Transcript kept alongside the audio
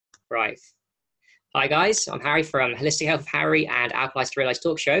Right. Hi guys, I'm Harry from Holistic Health of Harry and Alkalized to Realize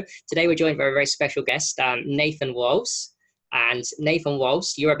Talk Show. Today we're joined by a very special guest, Nathan Waltz. And Nathan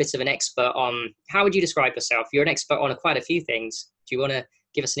Waltz, you're a bit of an expert on, how would you describe yourself? You're an expert on quite a few things. Do you want to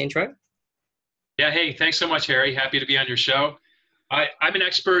give us an intro? Yeah, hey, thanks so much, Harry. Happy to be on your show. I'm an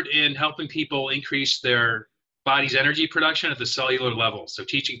expert in helping people increase their body's energy production at the cellular level. So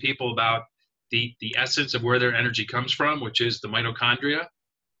teaching people about the essence of where their energy comes from, which is the mitochondria.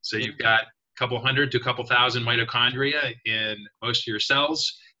 So you've got a couple hundred to a couple thousand mitochondria in most of your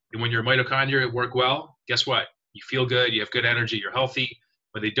cells. And when your mitochondria work well, guess what? You feel good, you have good energy, you're healthy.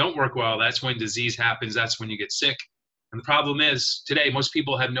 When they don't work well, that's when disease happens, that's when you get sick. And the problem is, today, most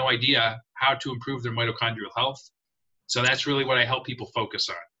people have no idea how to improve their mitochondrial health. So that's really what I help people focus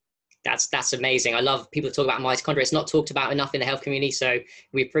on. That's amazing. I love people talk about mitochondria. It's not talked about enough in the health community, so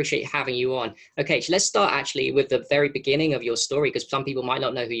we appreciate having you on. Okay, so let's start actually with the very beginning of your story, because some people might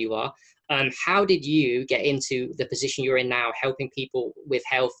not know who you are. How did you get into the position you're in now, helping people with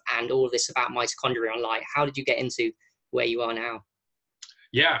health and all of this about mitochondria and light? How did you get into where you are now?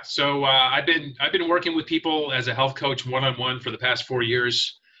 Yeah, so I've been working with people as a health coach one-on-one for the past 4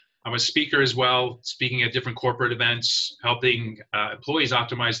 years. I'm a speaker as well, speaking at different corporate events, helping employees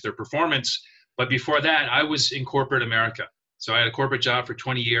optimize their performance. But before that, I was in corporate America. So I had a corporate job for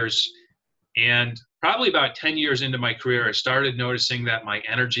 20 years. And probably about 10 years into my career, I started noticing that my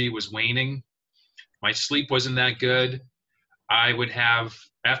energy was waning. My sleep wasn't that good. I would have,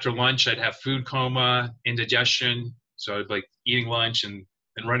 after lunch, I'd have food coma, indigestion. So I'd like eating lunch and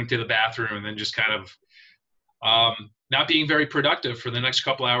running to the bathroom and then just kind of not being very productive for the next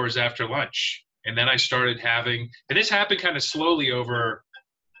couple hours after lunch. And then I started having, and this happened kind of slowly over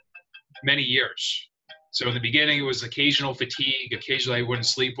many years. So in the beginning, it was occasional fatigue. Occasionally, I wouldn't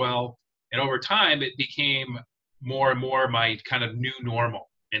sleep well. And over time, it became more and more my kind of new normal.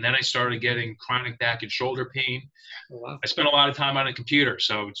 And then I started getting chronic back and shoulder pain. Oh, wow. I spent a lot of time on a computer,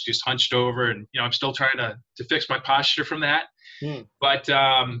 so it's just hunched over. And, I'm still trying to fix my posture from that. But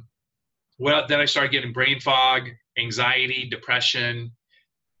then I started getting brain fog, anxiety, depression,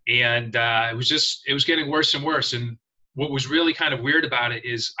 and it was getting worse and worse. And what was really kind of weird about it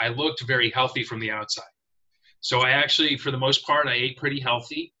is I looked very healthy from the outside. So I actually, for the most part, I ate pretty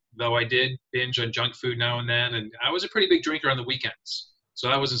healthy, though I did binge on junk food now and then. And I was a pretty big drinker on the weekends, so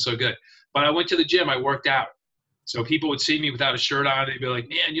that wasn't so good. But I went to the gym, I worked out. So people would see me without a shirt on, they'd be like,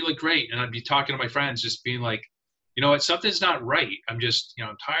 man, you look great. And I'd be talking to my friends, just being like, you know what, something's not right. I'm just,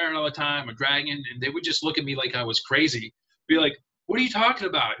 I'm tired all the time, I'm dragging. And they would just look at me like I was crazy, be like, what are you talking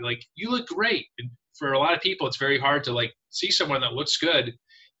about? Like, you look great. And for a lot of people, it's very hard to like see someone that looks good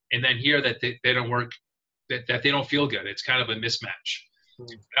and then hear that they don't work, that they don't feel good. It's kind of a mismatch.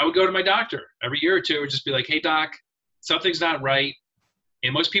 I would go to my doctor every year or two and just be like, hey doc, something's not right.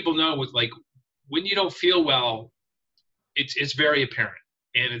 And most people know with like, when you don't feel well, it's very apparent.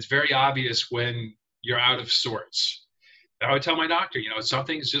 And it's very obvious when you're out of sorts. I would tell my doctor,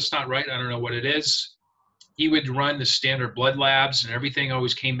 something's just not right. I don't know what it is. He would run the standard blood labs and everything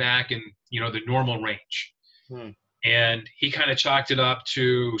always came back in, the normal range. And he kind of chalked it up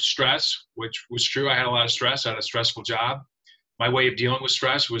to stress, which was true. I had a lot of stress. I had a stressful job. My way of dealing with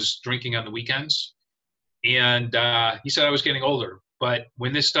stress was drinking on the weekends. And he said I was getting older. But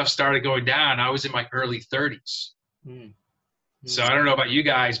when this stuff started going down, I was in my early 30s. So I don't know about you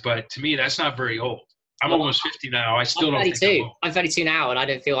guys, but to me, that's not very old. I'm almost 50 now. I still don't think I'm old. I'm 32 now, and I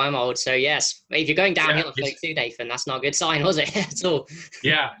don't feel I'm old. So yes, if you're going downhill at 32, Nathan, that's not a good sign, was it, at all?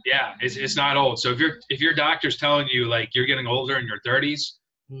 Yeah, it's not old. So if your doctor's telling you like you're getting older in your 30s,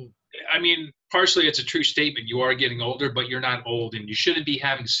 I mean, partially it's a true statement. You are getting older, but you're not old, and you shouldn't be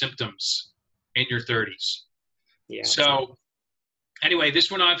having symptoms in your 30s. Yeah. So anyway, this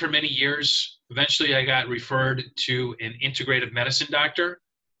went on for many years. Eventually, I got referred to an integrative medicine doctor.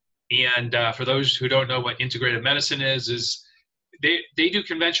 And for those who don't know what integrative medicine is they do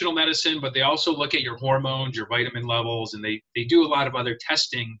conventional medicine, but they also look at your hormones, your vitamin levels, and they do a lot of other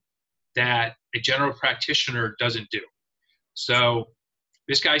testing that a general practitioner doesn't do. So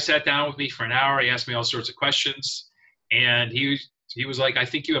this guy sat down with me for an hour. He asked me all sorts of questions. And he was like, I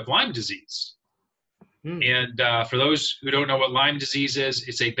think you have Lyme disease. And for those who don't know what Lyme disease is,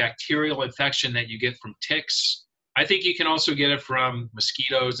 it's a bacterial infection that you get from ticks. I think you can also get it from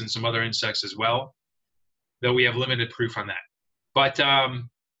mosquitoes and some other insects as well, though we have limited proof on that. But I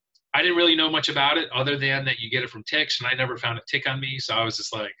didn't really know much about it other than that you get it from ticks, and I never found a tick on me. So I was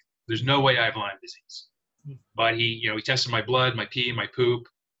just like, there's no way I have Lyme disease. But he tested my blood, my pee, my poop,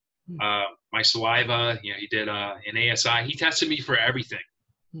 my saliva. He did an ASI. He tested me for everything.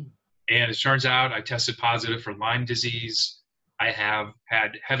 And it turns out I tested positive for Lyme disease. I have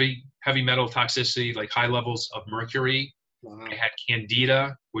had heavy metal toxicity, like high levels of mercury. Wow. I had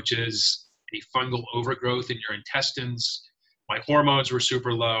candida, which is a fungal overgrowth in your intestines. My hormones were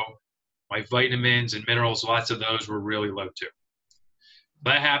super low. My vitamins and minerals, lots of those were really low too.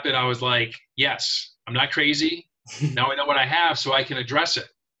 That happened. I was like, yes, I'm not crazy. Now I know what I have, so I can address it.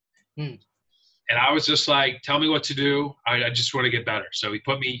 Hmm. And I was just like, tell me what to do. I just want to get better. So he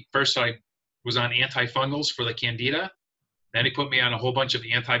put me, first I was on antifungals for the candida. Then he put me on a whole bunch of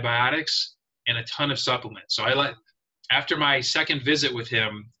antibiotics and a ton of supplements. So after my second visit with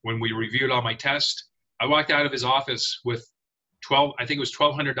him, when we reviewed all my tests, I walked out of his office with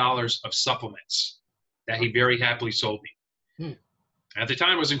 $1,200 of supplements that he very happily sold me. Hmm. At the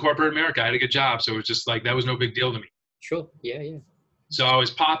time, I was in corporate America. I had a good job. So it was just like, that was no big deal to me. Sure. Yeah. Yeah. So I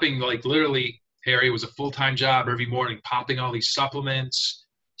was popping, like literally, Harry, it was a full-time job every morning, popping all these supplements,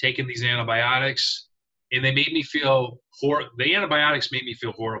 taking these antibiotics, and they made me feel the antibiotics made me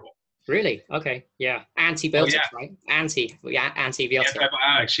feel horrible. Really? Okay. Yeah. Antibiotics, right? Antibiotics.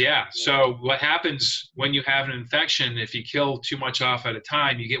 Antibiotics, yeah. So what happens when you have an infection, if you kill too much off at a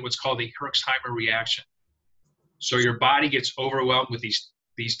time, you get what's called a Herxheimer reaction. So your body gets overwhelmed with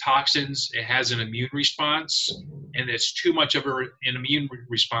these toxins. It has an immune response, and it's too much of an immune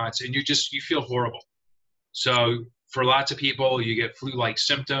response, and you feel horrible. So for lots of people, you get flu-like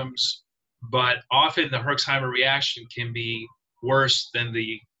symptoms, but often the Herxheimer reaction can be worse than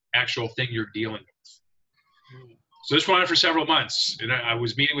the actual thing you're dealing with. So this went on for several months, and I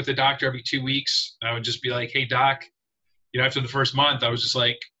was meeting with the doctor every 2 weeks. I would just be like, hey, doc, after the first month, I was just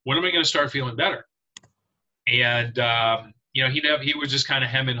like, when am I going to start feeling better? And, he was just kind of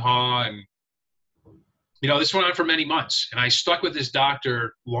hem and haw. And, this went on for many months. And I stuck with this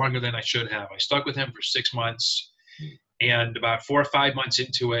doctor longer than I should have. I stuck with him for 6 months. And about 4 or 5 months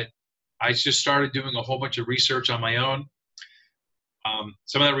into it, I just started doing a whole bunch of research on my own.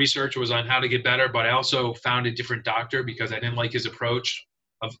 Some of that research was on how to get better, but I also found a different doctor because I didn't like his approach.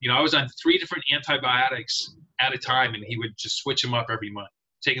 I was on 3 different antibiotics at a time, and he would just switch them up every month,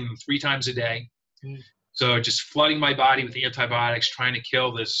 taking them 3 times a day. So just flooding my body with the antibiotics, trying to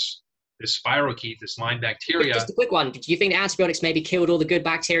kill this spirochete, this Lyme bacteria. Just a quick one. Do you think the antibiotics maybe killed all the good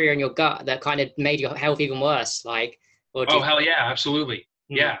bacteria in your gut that kind of made your health even worse? Hell yeah, absolutely.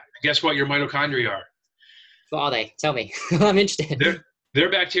 Yeah. Guess what your mitochondria are? What are they? Tell me. I'm interested. They're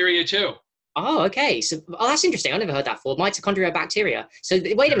bacteria too. Oh, okay. So, that's interesting. I never heard that before. Mitochondria are bacteria. So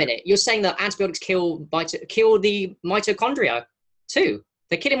wait a minute. You're saying that antibiotics kill the mitochondria too?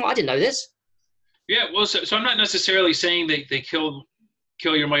 They're killing I didn't know this. Yeah. Well, so I'm not necessarily saying they kill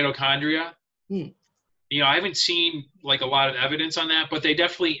your mitochondria. I haven't seen like a lot of evidence on that, but they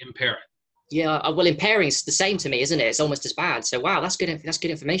definitely impair it. Yeah, well, impairing is the same to me, isn't it? It's almost as bad. So, wow, that's good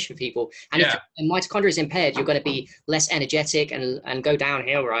information for people. And if mitochondria is impaired, you're going to be less energetic and go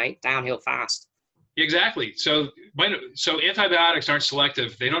downhill, right? Downhill fast. Exactly. So antibiotics aren't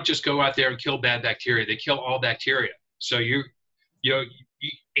selective. They don't just go out there and kill bad bacteria. They kill all bacteria. So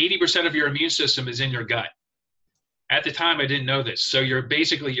 80% of your immune system is in your gut. At the time, I didn't know this. So you're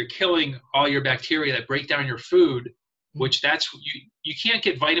killing all your bacteria that break down your food, which you can't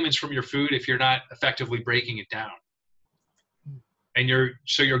get vitamins from your food if you're not effectively breaking it down. And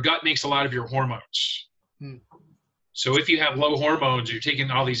your gut makes a lot of your hormones. So if you have low hormones, you're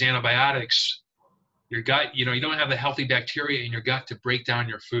taking all these antibiotics, your gut, you don't have the healthy bacteria in your gut to break down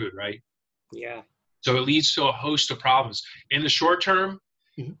your food, right? Yeah. So it leads to a host of problems. In the short term,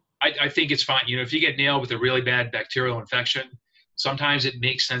 I think it's fine. If you get nailed with a really bad bacterial infection, sometimes it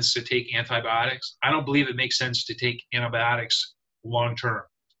makes sense to take antibiotics. I don't believe it makes sense to take antibiotics long-term,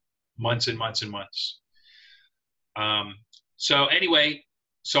 months and months and months. So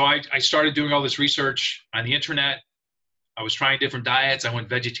I started doing all this research on the internet. I was trying different diets. I went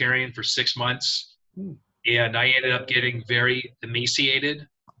vegetarian for 6 months, and I ended up getting very emaciated.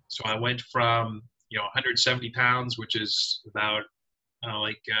 So I went from 170 pounds, which is about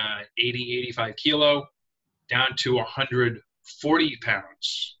 80, 85 kilo, down to 140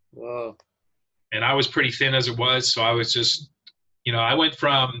 pounds. Whoa. And I was pretty thin as it was. So I was just, I went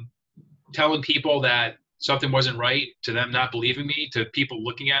from telling people that something wasn't right to them not believing me to people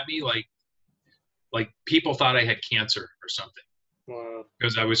looking at me like people thought I had cancer or something. Wow.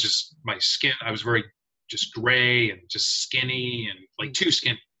 Because I was just, my skin, I was very just gray and just skinny and like too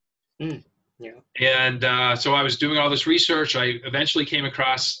skinny. Yeah. And so I was doing all this research. I eventually came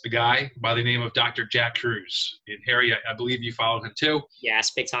across a guy by the name of Dr. Jack Cruz. And Harry, I believe you followed him too.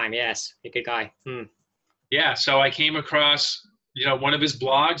 Yes, big time. Yes, a good guy. Yeah, so I came across, one of his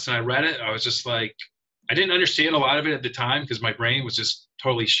blogs and I read it. I was just like, I didn't understand a lot of it at the time because my brain was just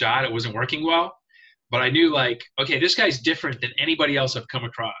totally shot. It wasn't working well. but I knew like, okay, this guy's different than anybody else I've come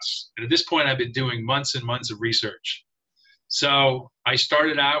across. And at this point, I've been doing months and months of research. So I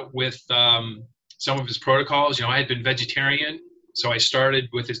started out with some of his protocols. You know, I had been vegetarian, so I started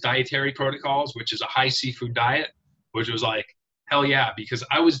with his dietary protocols, which is a high seafood diet, which was like, hell yeah, because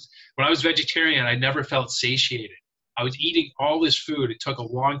when I was vegetarian, I never felt satiated. I was eating all this food. It took a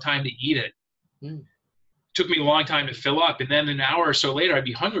long time to eat it. It took me a long time to fill up. And then an hour or so later, I'd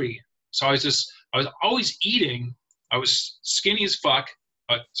be hungry. So I was always eating. I was skinny as fuck.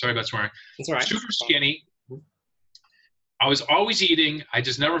 Sorry about swearing. That's all right. Super skinny. I was always eating. I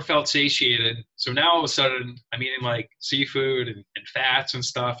just never felt satiated. So now all of a sudden, I'm eating like seafood and fats and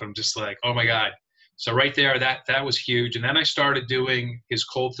stuff. I'm just like, oh my God. So right there, that was huge. And then I started doing his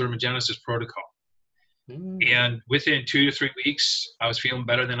cold thermogenesis protocol. And within 2 to 3 weeks, I was feeling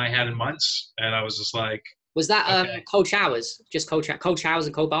better than I had in months. And I was just like, was that okay. Cold showers? Just cold showers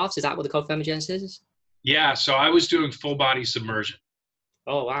and cold baths? Is that what the cold thermogenesis is? Yeah. So I was doing full body submersion.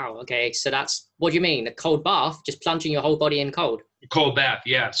 Oh, wow. Okay. So what do you mean? A cold bath, just plunging your whole body in cold? Cold bath.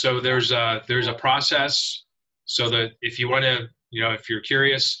 Yeah. So there's a process so that if you want to, you know, if you're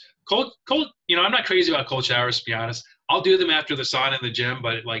curious, cold, you know, I'm not crazy about cold showers, to be honest. I'll do them after the sauna in the gym,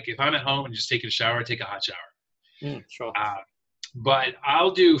 but like if I'm at home and just taking a shower, I take a hot shower. Sure. But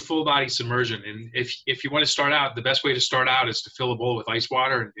I'll do full body submersion. And if you want to start out, the best way to start out is to fill a bowl with ice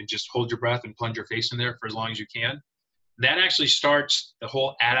water and just hold your breath and plunge your face in there for as long as you can. That actually starts the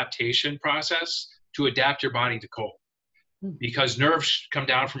whole adaptation process to adapt your body to cold. Because nerves come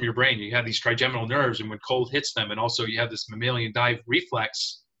down from your brain. You have these trigeminal nerves, and when cold hits them, and also you have this mammalian dive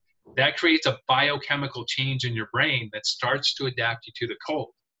reflex, that creates a biochemical change in your brain that starts to adapt you to the cold.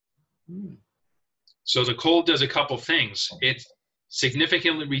 So the cold does a couple things. It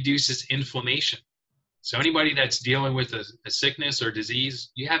significantly reduces inflammation. So anybody that's dealing with a sickness or disease,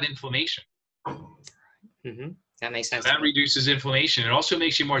 you have inflammation. That makes sense. So that reduces inflammation. It also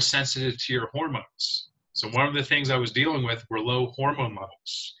makes you more sensitive to your hormones. So one of the things I was dealing with were low hormone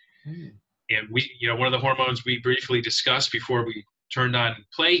levels. And one of the hormones we briefly discussed before we turned on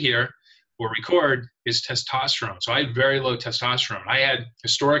play here or record is testosterone. So I had very low testosterone.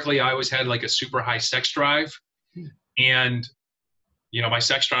 Historically, I always had like a super high sex drive. And, you know, my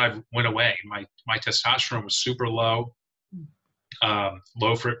sex drive went away. My testosterone was super low,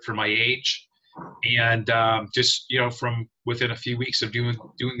 low for my age. And just, you know, from within a few weeks of doing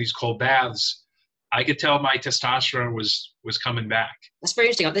these cold baths, I could tell my testosterone was coming back. That's very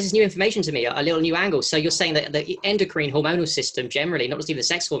interesting. This is new information to me, a little new angle. So you're saying that the endocrine hormonal system generally, not just even the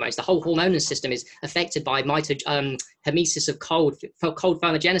sex hormones, the whole hormonal system is affected by hormesis of cold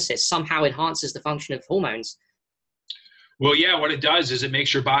thermogenesis, somehow enhances the function of hormones. Well, yeah, what it does is it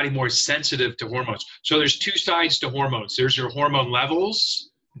makes your body more sensitive to hormones. So there's two sides to hormones. There's your hormone levels.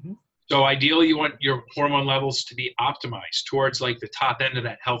 So ideally, you want your hormone levels to be optimized towards like the top end of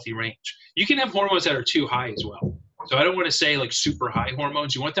that healthy range. You can have hormones that are too high as well. So I don't want to say like super high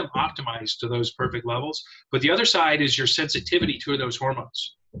hormones. You want them optimized to those perfect levels. But the other side is your sensitivity to those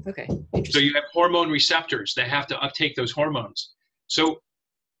hormones. Okay. So you have hormone receptors that have to uptake those hormones. So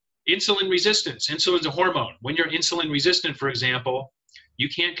insulin resistance, insulin's a hormone. When you're insulin resistant, for example, you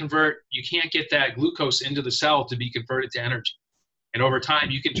can't get that glucose into the cell to be converted to energy. And over time,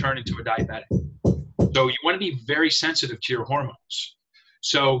 you can turn into a diabetic. So you want to be very sensitive to your hormones.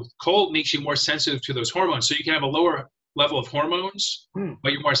 So cold makes you more sensitive to those hormones. So you can have a lower level of hormones,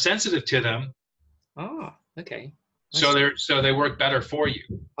 but you're more sensitive to them. Oh, okay. So they work better for you.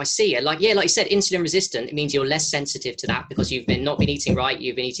 I see. Like you said, insulin resistant, it means you're less sensitive to that because you've not been eating right.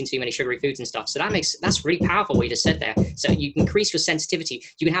 You've been eating too many sugary foods and stuff. So that's really powerful what you just said there. So you can increase your sensitivity.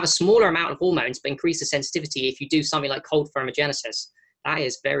 You can have a smaller amount of hormones, but increase the sensitivity if you do something like cold thermogenesis. That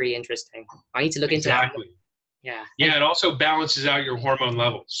is very interesting. I need to look into that. Yeah. Yeah. It also balances out your hormone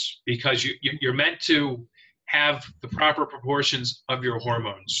levels because you're meant to have the proper proportions of your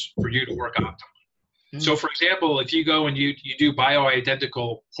hormones for you to work optimally. So for example, if you go and you do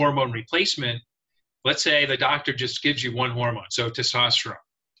bioidentical hormone replacement, let's say the doctor just gives you one hormone, so testosterone.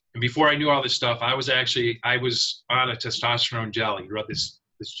 And before I knew all this stuff, I was on a testosterone gel. You rub this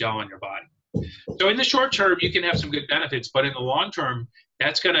gel on your body. So in the short term, you can have some good benefits, but in the long term,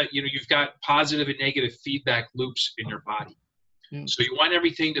 that's gonna, you've got positive and negative feedback loops in your body. So you want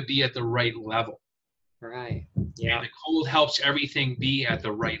everything to be at the right level. Right. Yeah. And the cold helps everything be at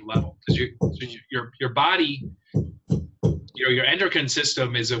the right level because your body, your endocrine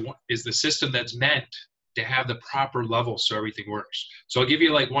system is the system that's meant to have the proper level so everything works. So I'll give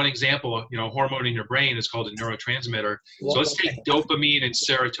you like one example of, hormone in your brain is called a neurotransmitter. So let's take dopamine and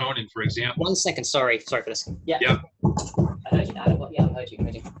serotonin, for example. 1 second. Sorry for this. Yeah. Yep. I heard you, Adam. Yeah, I heard you.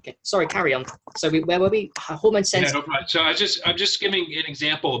 Okay. Sorry, carry on. So where were we? Hormone sense. Yeah, no problem. So I'm just giving an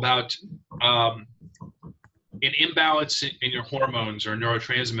example about an imbalance in your hormones or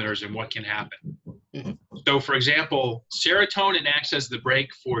neurotransmitters and what can happen. Mm-hmm. So for example, serotonin acts as the brake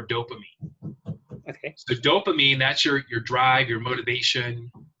for dopamine. Okay. So dopamine, that's your drive, your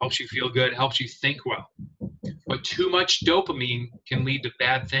motivation, helps you feel good, helps you think well. But too much dopamine can lead to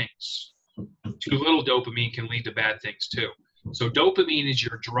bad things. Too little dopamine can lead to bad things too. So dopamine is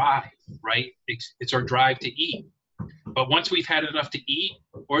your drive, right? It's our drive to eat. But once we've had enough to eat,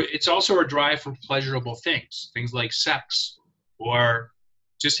 or it's also our drive for pleasurable things like sex or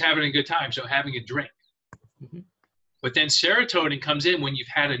just having a good time, so having a drink. Mm-hmm. But then serotonin comes in when you've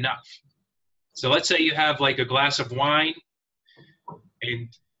had enough. So let's say you have like a glass of wine and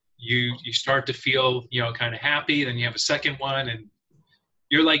you start to feel, kind of happy. Then you have a second one and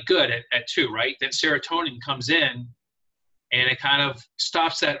you're like good at 2, right? Then serotonin comes in and it kind of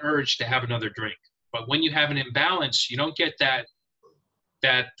stops that urge to have another drink. But when you have an imbalance, you don't get that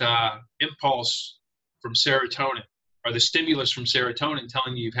impulse from serotonin or the stimulus from serotonin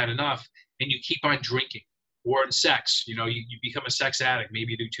telling you you've had enough, and you keep on drinking. Or in sex, you become a sex addict.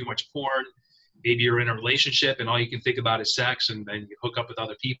 Maybe you do too much porn. Maybe you're in a relationship and all you can think about is sex, and then you hook up with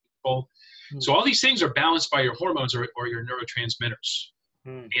other people. Mm-hmm. So all these things are balanced by your hormones or your neurotransmitters.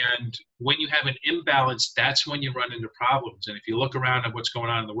 Mm-hmm. And when you have an imbalance, that's when you run into problems. And if you look around at what's going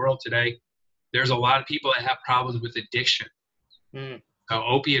on in the world today, there's a lot of people that have problems with addiction,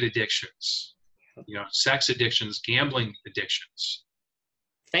 opiate addictions, sex addictions, gambling addictions.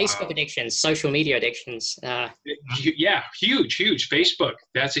 Facebook addictions, social media addictions. Yeah, huge. Facebook,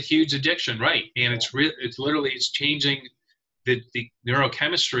 that's a huge addiction, right? And it's literally changing the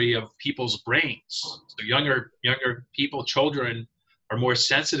neurochemistry of people's brains. So younger people, children, are more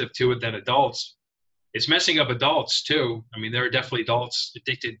sensitive to it than adults. It's messing up adults too. I mean, there are definitely adults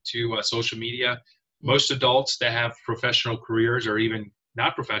addicted to social media. Most adults that have professional careers or even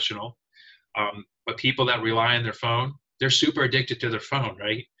not professional, but people that rely on their phone, they're super addicted to their phone,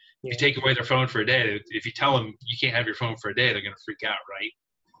 right? Yeah. If you take away their phone for a day, if you tell them you can't have your phone for a day, they're going to freak out,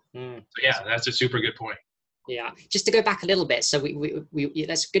 right? So yeah, that's a super good point. Yeah, just to go back a little bit. So we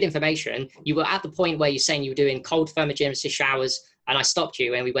that's good information. You were at the point where you're saying you were doing cold thermogenesis showers, and I stopped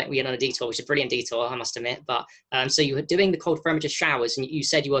you and we went on a detour, which is a brilliant detour, I must admit. But so you were doing the cold thermogenesis showers, and you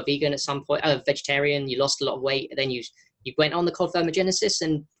said you were vegan at some point, vegetarian. You lost a lot of weight, and then you went on the cold thermogenesis.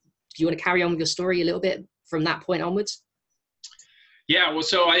 And do you want to carry on with your story a little bit from that point onwards? Yeah, well,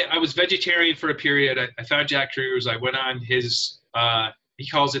 so I was vegetarian for a period. I found Jack Kruse. I went on his, he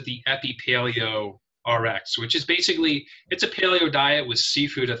calls it the Epi-Paleo RX, which is basically, it's a paleo diet with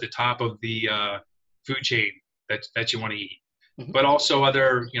seafood at the top of the food chain that you want to eat. Mm-hmm. But also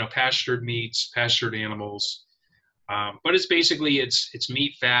other, pastured meats, pastured animals. But it's basically, it's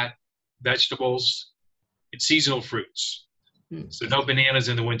meat, fat, vegetables, it's seasonal fruits. Mm-hmm. So no bananas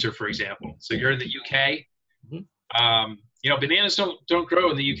in the winter, for example. So you're in the UK. Mm-hmm. Bananas don't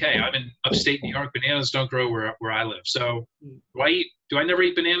grow in the UK. I'm in upstate New York. Bananas don't grow where I live. So do I never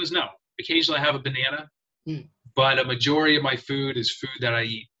eat bananas? No. Occasionally I have a banana, but a majority of my food is food that I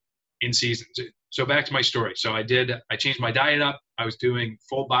eat in season. So back to my story. So I changed my diet up. I was doing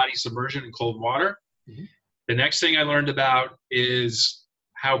full body submersion in cold water. Mm-hmm. The next thing I learned about is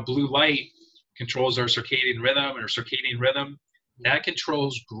how blue light controls our circadian rhythm, that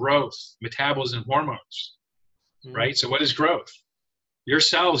controls growth, metabolism, hormones. Right? So what is growth? Your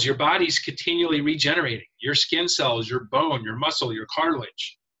cells, your body's continually regenerating. Your skin cells, your bone, your muscle, your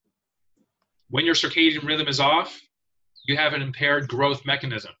cartilage. When your circadian rhythm is off, you have an impaired growth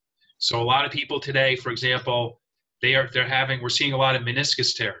mechanism. So a lot of people today, for example, we're seeing a lot of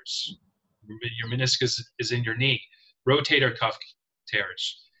meniscus tears. Your meniscus is in your knee. Rotator cuff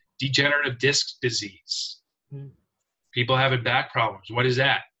tears. Degenerative disc disease. People having back problems. What is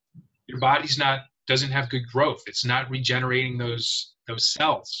that? Your body's doesn't have good growth. It's not regenerating those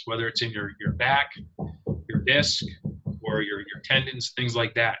cells, whether it's in your back, your disc, or your tendons, things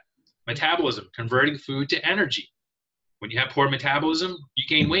like that. Metabolism, converting food to energy. When you have poor metabolism, you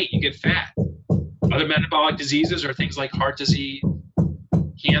gain weight, you get fat. Other metabolic diseases are things like heart disease,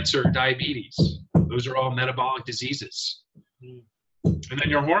 cancer, diabetes. Those are all metabolic diseases. And then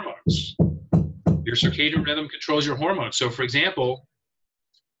your hormones. Your circadian rhythm controls your hormones. So for example,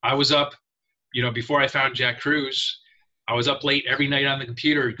 I was up, before I found Jack Kruse, I was up late every night on the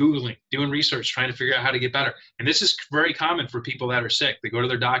computer, Googling, doing research, trying to figure out how to get better. And this is very common for people that are sick. They go to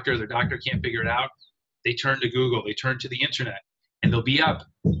their doctor can't figure it out. they turn to Google, they turn to the internet, and they'll be up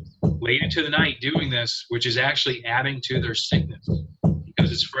late into the night doing this, which is actually adding to their sickness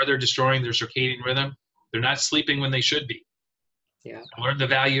because it's further destroying their circadian rhythm. They're not sleeping when they should be. Yeah. Learn the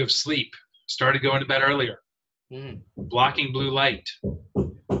value of sleep. Started going to bed earlier. Blocking blue light.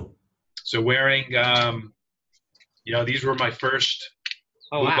 So wearing, these were my first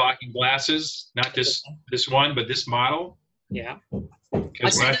blue blocking glasses. Not this one, but this model. Yeah.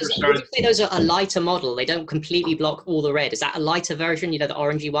 Because when I first started, would you say those are a lighter model? They don't completely block all the red. Is that a lighter version? You know, the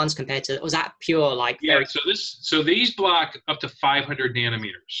orangey ones compared to, or was that pure like? Yeah. So these block up to 500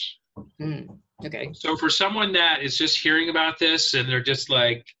 nanometers. Okay. So for someone that is just hearing about this and they're just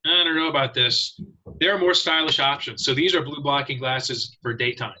like, I don't know about this, there are more stylish options. So these are blue blocking glasses for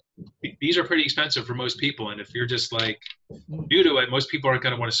daytime. These are pretty expensive for most people. And if you're just like new to it, most people aren't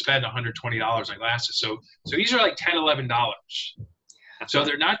going to want to spend $120 on glasses. So these are like $10, $11. So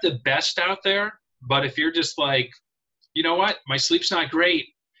they're not the best out there, but if you're just like, you know what, my sleep's not great,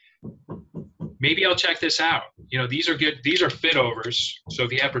 maybe I'll check this out. You know, these are good. These are fit overs. So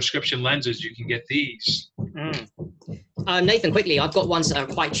if you have prescription lenses, you can get these. Nathan, quickly, I've got ones that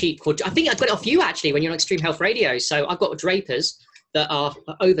are quite cheap. I think I got it off you actually when you're on Extreme Health Radio. So I've got Drapers that are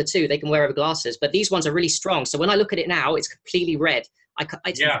over 2. They can wear over glasses, but these ones are really strong. So when I look at it now, it's completely red. It's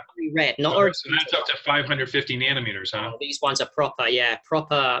completely red, not orange. So that's up to 550 nanometers, huh? Oh, these ones are proper,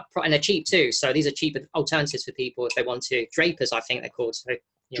 and they're cheap too. So these are cheap alternatives for people if they want to. Drapers, I think they're called. So,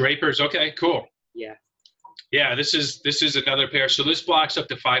 yeah. Drapers, okay, cool. Yeah. Yeah, this is another pair. So this blocks up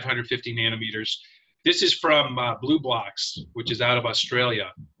to 550 nanometers. This is from Blue Blocks, which is out of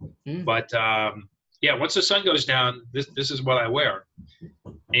Australia. But once the sun goes down, this is what I wear.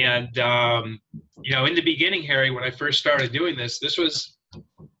 And in the beginning, Harry, when I first started doing this was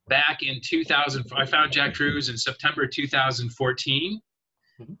back in 2000. I found Jack Cruz in September 2014,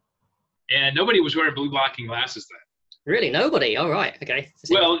 and nobody was wearing blue blocking glasses then. Really, nobody? All right, okay.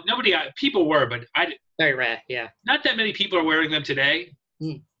 Well, nobody. People were, but very rare. Yeah. Not that many people are wearing them today.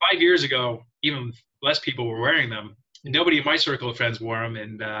 5 years ago, even less people were wearing them. Nobody in my circle of friends wore them,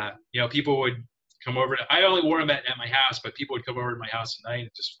 and people would come over. I only wore them at my house, but people would come over to my house at night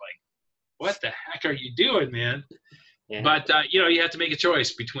and just like, what the heck are you doing, man? Yeah. But you have to make a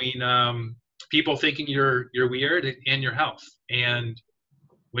choice between people thinking you're weird and your health. And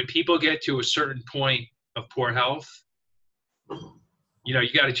when people get to a certain point of poor health, you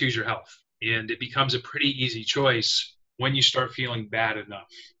got to choose your health, and it becomes a pretty easy choice when you start feeling bad enough.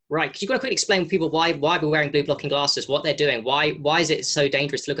 Right, because you've got to quickly explain to people why we're wearing blue blocking glasses, what they're doing, why is it so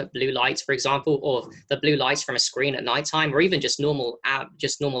dangerous to look at blue lights, for example, or the blue lights from a screen at nighttime, or even just normal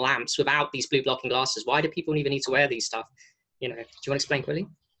lamps without these blue blocking glasses. Why do people even need to wear these stuff? Do you want to explain quickly?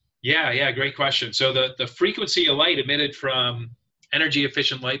 Yeah, great question. So the frequency of light emitted from energy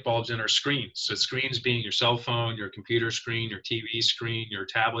efficient light bulbs in our screens. So screens being your cell phone, your computer screen, your TV screen, your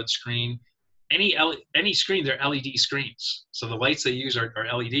tablet screen. Any screen, they're LED screens. So the lights they use are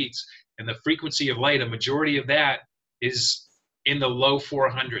LEDs. And the frequency of light, a majority of that is in the low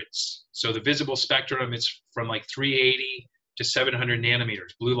 400s. So the visible spectrum is from like 380 to 700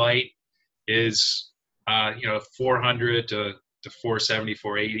 nanometers. Blue light is, 400 to 470,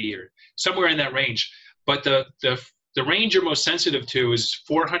 480, or somewhere in that range. But the range you're most sensitive to is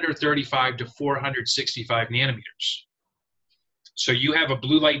 435 to 465 nanometers. So you have a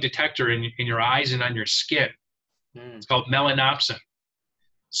blue light detector in your eyes and on your skin. It's called melanopsin.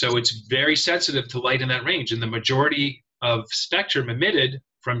 So it's very sensitive to light in that range. And the majority of spectrum emitted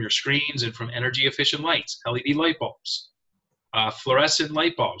from your screens and from energy efficient lights, LED light bulbs, fluorescent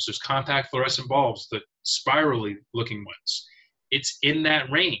light bulbs, there's compact fluorescent bulbs, the spirally looking ones. It's in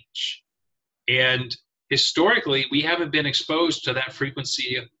that range. And historically, we haven't been exposed to that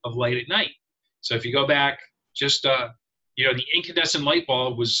frequency of light at night. So if you go back just the incandescent light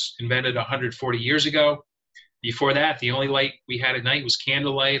bulb was invented 140 years ago. Before that, the only light we had at night was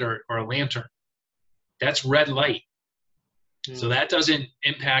candlelight or a lantern. That's red light. So that doesn't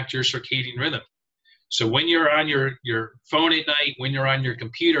impact your circadian rhythm. So when you're on your phone at night, when you're on your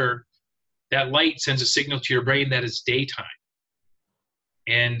computer, that light sends a signal to your brain that it's daytime.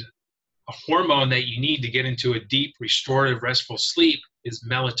 And a hormone that you need to get into a deep, restorative, restful sleep is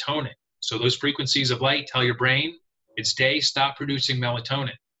melatonin. So those frequencies of light tell your brain, it's day, stop producing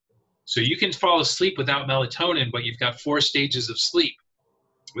melatonin. So you can fall asleep without melatonin, but you've got 4 stages of sleep.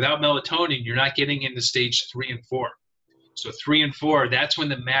 Without melatonin, you're not getting into stage 3 and 4. So 3 and 4, that's when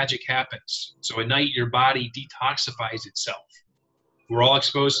the magic happens. So at night, your body detoxifies itself. We're all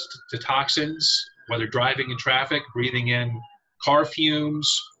exposed to toxins, whether driving in traffic, breathing in car fumes,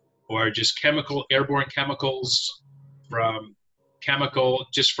 or just airborne chemicals from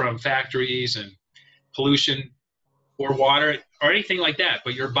factories and pollution or water or anything like that.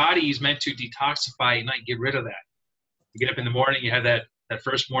 But your body is meant to detoxify at night, get rid of that. You get up in the morning, you have that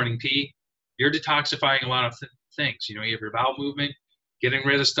first morning pee, you're detoxifying a lot of things. You know, you have your bowel movement, getting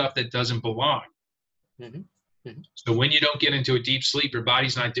rid of stuff that doesn't belong. Mm-hmm. Mm-hmm. So when you don't get into a deep sleep, your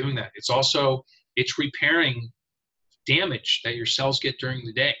body's not doing that. It's repairing damage that your cells get during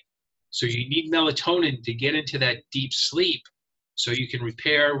the day. So you need melatonin to get into that deep sleep so you can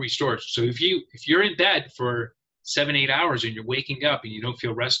repair, restore. So if you're in bed for 7-8 hours and you're waking up and you don't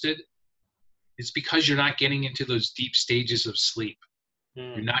feel rested, it's because you're not getting into those deep stages of sleep.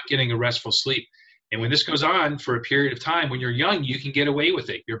 You're not getting a restful sleep. And when this goes on for a period of time, when you're young, you can get away with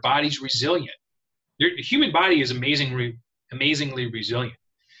it. Your body's resilient. Your human body is amazingly resilient.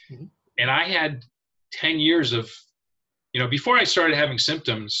 Mm-hmm. And I had 10 years of, before I started having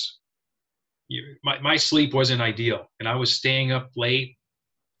symptoms, my sleep wasn't ideal. And I was staying up late,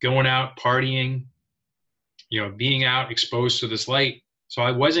 going out, partying, being out exposed to this light. So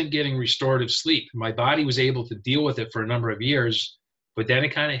I wasn't getting restorative sleep. My body was able to deal with it for a number of years, but then it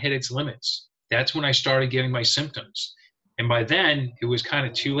kind of hit its limits. That's when I started getting my symptoms. And by then it was kind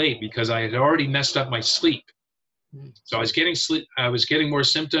of too late because I had already messed up my sleep. So I was getting more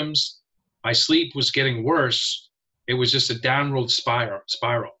symptoms. My sleep was getting worse. It was just a downward spiral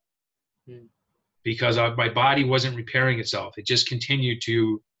because my body wasn't repairing itself. It just continued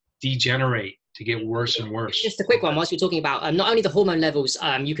to degenerate, to get worse and worse. Just a quick one, whilst you're talking about not only the hormone levels,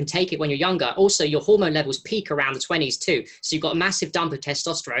 you can take it when you're younger, also your hormone levels peak around the 20s too. So you've got a massive dump of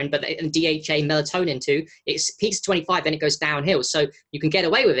testosterone, but and DHA, melatonin too, it peaks at 25, then it goes downhill. So you can get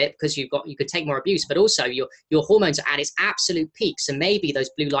away with it because you could take more abuse, but also your hormones are at its absolute peak. So maybe those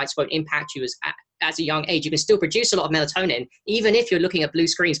blue lights won't impact you as a young age. You can still produce a lot of melatonin, even if you're looking at blue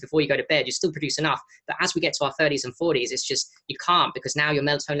screens before you go to bed, you still produce enough. But as we get to our 30s and 40s, it's just, you can't, because now your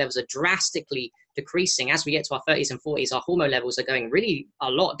melatonin levels are drastically decreasing. As we get to our 30s and 40s, our hormone levels are going really a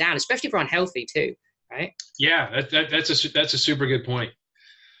lot down, especially if we're unhealthy too, right? Yeah, that's a super good point.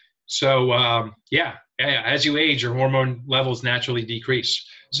 So as you age, your hormone levels naturally decrease.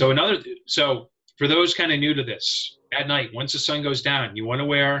 So for those kind of new to this, at night, once the sun goes down, you want to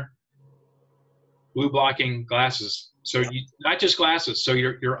wear blue blocking glasses. So not just glasses. So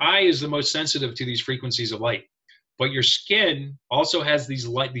your eye is the most sensitive to these frequencies of light, but your skin also has these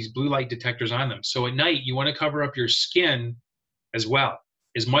blue light detectors on them. So at night, you want to cover up your skin as well,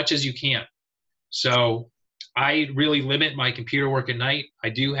 as much as you can. So I really limit my computer work at night. I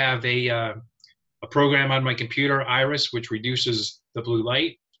do have a program on my computer, Iris, which reduces the blue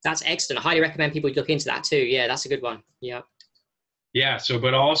light. That's excellent. I highly recommend people look into that too. Yeah, that's a good one. Yeah. Yeah. So,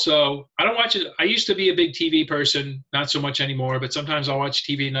 but also, I don't watch it. I used to be a big TV person, not so much anymore, but sometimes I'll watch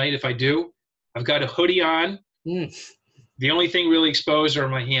TV at night. If I do, I've got a hoodie on. The only thing really exposed are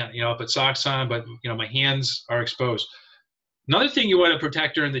my hand. I'll put socks on, but my hands are exposed. Another thing you want to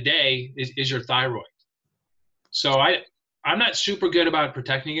protect during the day is your thyroid. So I'm not super good about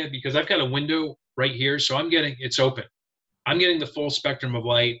protecting it because I've got a window right here, so it's open. I'm getting the full spectrum of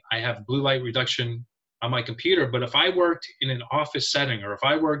light. I have blue light reduction on my computer, but if I worked in an office setting or if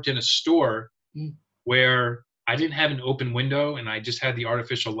I worked in a store where I didn't have an open window and I just had the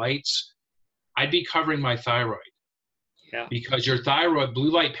artificial lights, I'd be covering my thyroid. Yeah. Because your thyroid, blue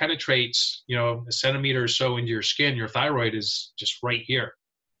light penetrates, a centimeter or so into your skin. Your thyroid is just right here.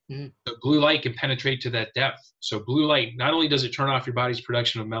 So blue light can penetrate to that depth. So blue light, not only does it turn off your body's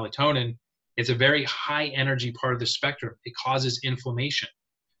production of melatonin, it's a very high energy part of the spectrum. It causes inflammation.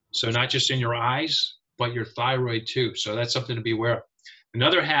 So not just in your eyes, but your thyroid too. So that's something to be aware of.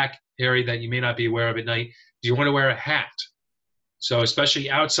 Another hack, Harry, that you may not be aware of at night, is you want to wear a hat. So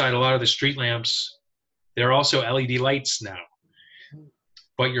especially outside, a lot of the street lamps, they're also LED lights now.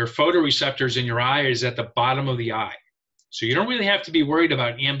 But your photoreceptors in your eye is at the bottom of the eye. So you don't really have to be worried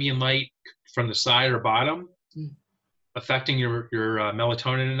about ambient light from the side or bottom affecting your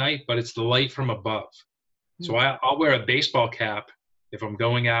melatonin at night, but it's the light from above. So I'll wear a baseball cap if I'm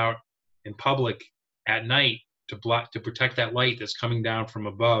going out in public at night to protect that light that's coming down from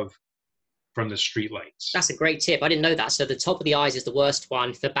above from the street lights. That's a great tip. I didn't know that. So the top of the eyes is the worst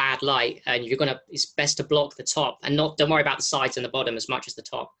one for bad light, and it's best to block the top and don't worry about the sides and the bottom as much as the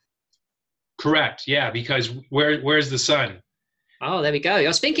top. Correct. Yeah, because where's the sun? Oh, there we go. I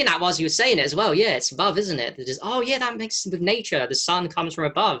was thinking that whilst you were saying it as well. Yeah, it's above, isn't it? That makes sense with nature. The sun comes from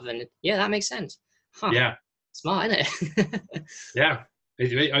above, and yeah, that makes sense. Huh. Yeah. Smart, isn't it? Yeah.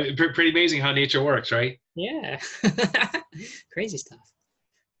 Pretty amazing how nature works, right? Yeah. Crazy stuff.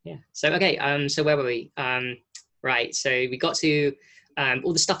 Yeah. So, okay. So where were we? Right. So we got to,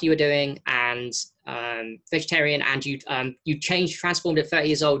 all the stuff you were doing, and vegetarian, and you changed, transformed at 30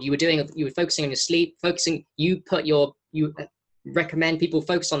 years old. You were focusing on your sleep, you recommend people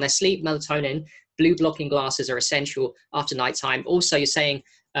focus on their sleep, melatonin, blue blocking glasses are essential after nighttime. Also, you're saying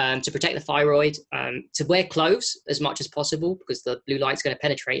to protect the thyroid, to wear clothes as much as possible, because the blue light's going to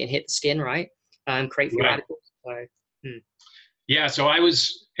penetrate and hit the skin, right? Create free radicals. So, yeah. So I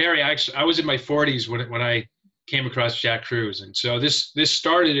was, Harry, I was in my 40s when I came across Jack Kruse. And so this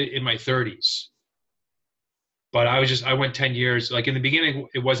started in my 30s. But I went 10 years. Like in the beginning,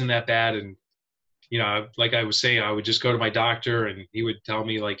 it wasn't that bad. And, you know, like I was saying, I would just go to my doctor and he would tell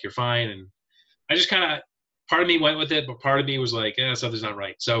me, like, you're fine. And I just kind of, part of me went with it, but part of me was like, something's not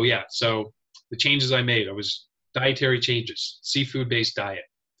right. So, yeah. So the changes I made, dietary changes, seafood-based diet.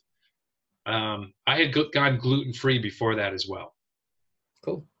 I had gone gluten-free before that as well.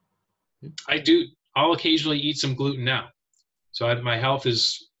 Cool. I'll occasionally eat some gluten now. So my health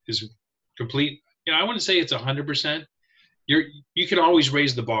is complete. You know, I wouldn't say it's 100%. You can always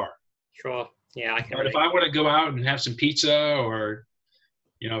raise the bar. Sure. Yeah, I can. But if I want to go out and have some pizza, or,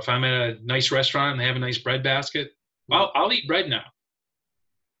 you know, if I'm at a nice restaurant and they have a nice bread basket, I'll eat bread now.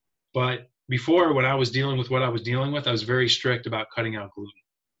 But before, when I was dealing with what I was dealing with, I was very strict about cutting out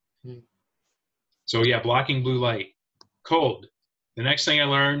gluten. So yeah, blocking blue light. Cold. The next thing I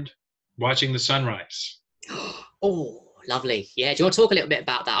learned, watching the sunrise. Oh, lovely. Yeah. Do you want to talk a little bit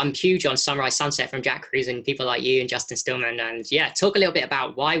about that? I'm huge on sunrise, sunset from Jack Kruse and people like you and Justin Stillman. And yeah, talk a little bit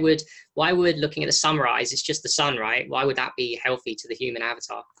about why would looking at the sunrise, it's just the sun, right? Why would that be healthy to the human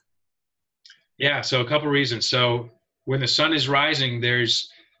avatar? Yeah. So a couple of reasons. So when the sun is rising, the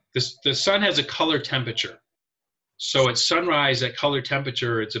sun has a color temperature. So at sunrise, at color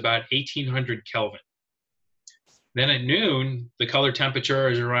temperature, it's about 1800 Kelvin. Then at noon, the color temperature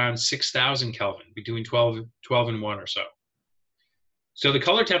is around 6,000 Kelvin, between 12 and 1 or so. So the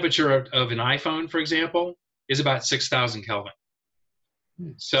color temperature of an iPhone, for example, is about 6,000 Kelvin.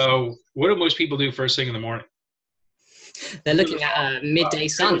 So what do most people do first thing in the morning? They're looking at a midday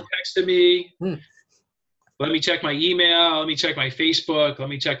sun. Texted me. Let me check my email. Let me check my Facebook. Let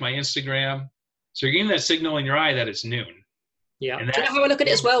me check my Instagram. So you're getting that signal in your eye that it's noon. Yeah. Do you know how I look at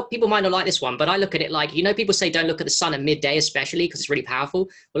it as well? People might not like this one, but I look at it like, you know, people say don't look at the sun at midday, especially because it's really powerful.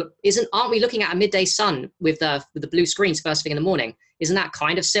 Well, aren't we looking at a midday sun with the blue screens first thing in the morning? Isn't that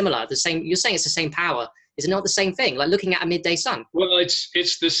kind of similar? The same. You're saying it's the same power. Is it not the same thing? Like looking at a midday sun? Well,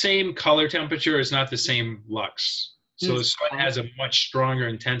 it's the same color temperature. It's not the same lux. So the sun has a much stronger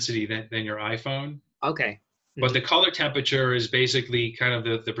intensity than your iPhone. Okay. But the color temperature is basically kind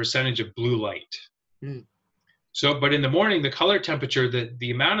of the percentage of blue light. So, but in the morning, the color temperature,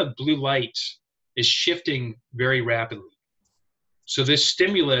 the amount of blue light is shifting very rapidly. So this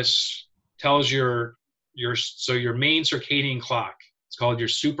stimulus tells your main circadian clock, it's called your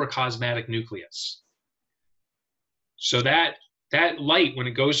supracosmatic nucleus. So that light, when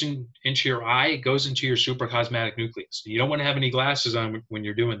it goes into your eye, it goes into your supracosmatic nucleus. You don't want to have any glasses on when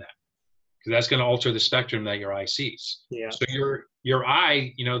you're doing that, because that's going to alter the spectrum that your eye sees. Yeah. So your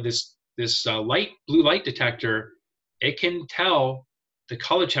eye, you know, this blue light detector, it can tell the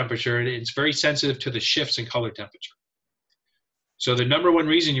color temperature, and it's very sensitive to the shifts in color temperature. So the number one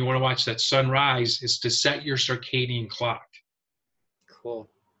reason you want to watch that sunrise is to set your circadian clock. Cool.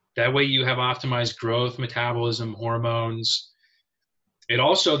 That way you have optimized growth, metabolism, hormones. It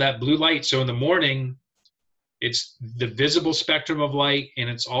also, that blue light, so in the morning, it's the visible spectrum of light, and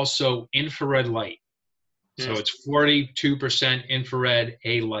it's also infrared light. So it's 42% infrared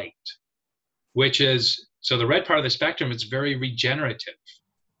A light, which is, so the red part of the spectrum, it's very regenerative.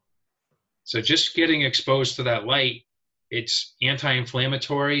 So just getting exposed to that light, it's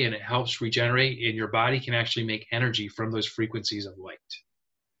anti-inflammatory and it helps regenerate, and your body can actually make energy from those frequencies of light.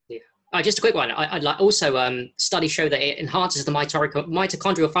 Just a quick one. I'd like also studies show that it enhances the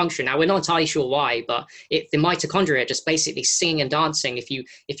mitochondrial function. Now we're not entirely sure why, but the mitochondria just basically singing and dancing. If you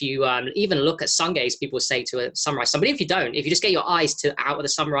even look at sun gaze, people say to a sunrise sun. But if you don't, if you just get your eyes out of the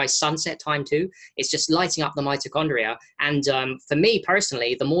sunrise sunset time too, it's just lighting up the mitochondria. And for me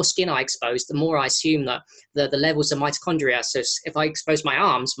personally, the more skin I expose, the more I assume that the levels of mitochondria. So if I expose my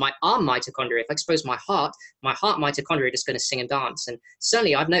arms, my arm mitochondria. If I expose my heart mitochondria are just going to sing and dance. And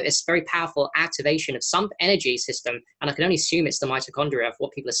certainly I've noticed very powerful activation of some energy system, and I can only assume it's the mitochondria of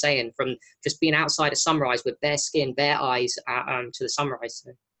what people are saying from just being outside a sunrise with bare skin, bare eyes to the sunrise.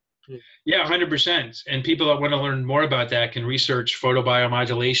 So, yeah, 100%. And people that want to learn more about that can research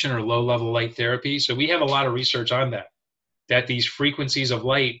photobiomodulation or low-level light therapy. So we have a lot of research on that these frequencies of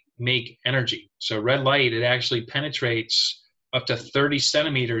light make energy. So red light, it actually penetrates up to 30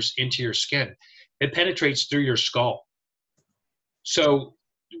 centimeters into your skin. It penetrates through your skull. So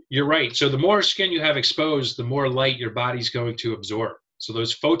you're right. So the more skin you have exposed, the more light your body's going to absorb. So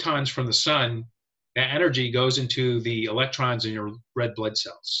those photons from the sun, that energy goes into the electrons in your red blood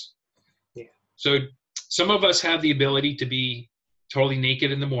cells. Yeah. So some of us have the ability to be totally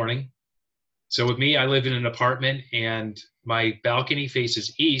naked in the morning. So with me, I live in an apartment and my balcony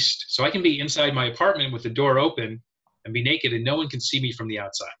faces east. So I can be inside my apartment with the door open and be naked and no one can see me from the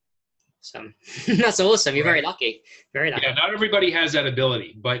outside. So that's awesome. You're Right. very lucky. Very lucky. Yeah, not everybody has that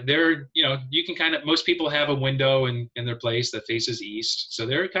ability, but you can kind of, most people have a window in their place that faces east. So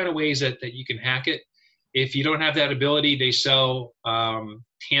there are kind of ways that you can hack it. If you don't have that ability, they sell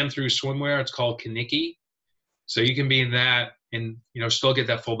tan-through swimwear. It's called Kaniki. So you can be in that and, still get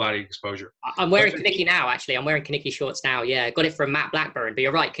that full body exposure. I'm wearing Kaniki now, actually. I'm wearing Kaniki shorts now. Yeah, got it from Matt Blackburn. But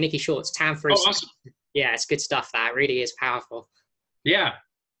you're right, Kaniki shorts, tan-free. Oh, awesome. Yeah, it's good stuff. That really is powerful. Yeah.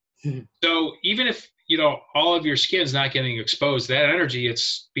 So even if, all of your skin's not getting exposed, that energy,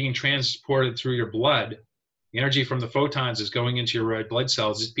 it's being transported through your blood. The energy from the photons is going into your red blood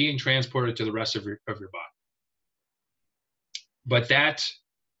cells. It's being transported to the rest of your body. But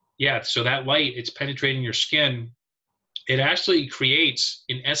so that light, it's penetrating your skin. It actually creates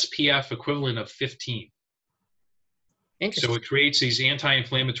an SPF equivalent of 15. So it creates these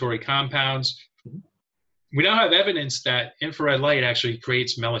anti-inflammatory compounds. We now have evidence that infrared light actually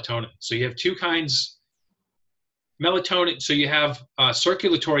creates melatonin. So you have two kinds. Melatonin, so you have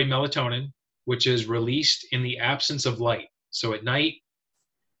circulatory melatonin, which is released in the absence of light. So at night,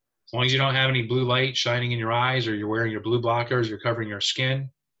 as long as you don't have any blue light shining in your eyes or you're wearing your blue blockers, you're covering your skin,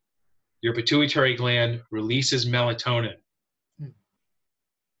 your pituitary gland releases melatonin.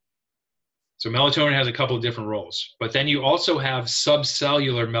 So melatonin has a couple of different roles. But then you also have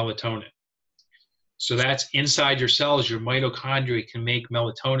subcellular melatonin. So that's inside your cells. Your mitochondria can make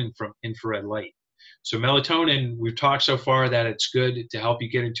melatonin from infrared light. So melatonin, we've talked so far that it's good to help you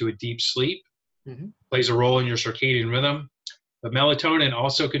get into a deep sleep, plays a role in your circadian rhythm. But melatonin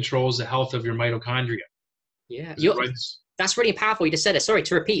also controls the health of your mitochondria. Yeah, that's really powerful. You just said it. Sorry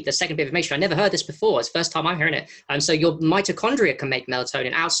to repeat the second bit of information. I never heard this before. It's the first time I'm hearing it. So your mitochondria can make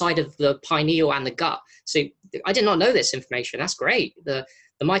melatonin outside of the pineal and the gut. So I did not know this information. That's great. The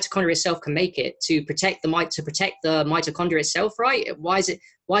mitochondria itself can make it to protect the mitochondria itself, right? Why is the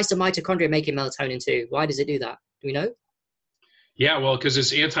mitochondria making melatonin too? Why does it do that? Do we know? Yeah, well, because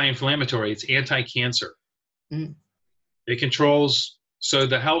it's anti-inflammatory. It's anti-cancer. It controls, so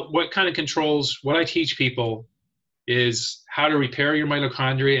what I teach people is how to repair your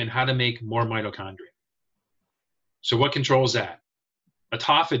mitochondria and how to make more mitochondria. So what controls that?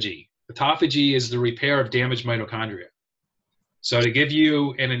 Autophagy. Autophagy is the repair of damaged mitochondria. So to give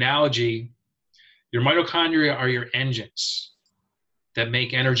you an analogy, your mitochondria are your engines that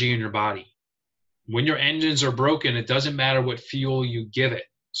make energy in your body. When your engines are broken, it doesn't matter what fuel you give it.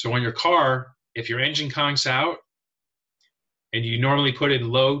 So on your car, if your engine conks out and you normally put in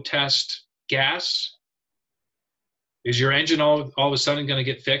low test gas, is your engine all of a sudden going to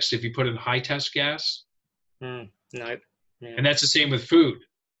get fixed if you put in high test gas? Nope. Yeah. And that's the same with food.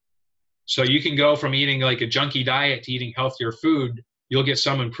 So you can go from eating like a junky diet to eating healthier food. You'll get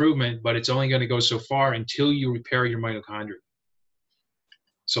some improvement, but it's only going to go so far until you repair your mitochondria.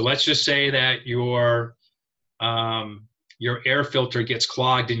 So let's just say that your air filter gets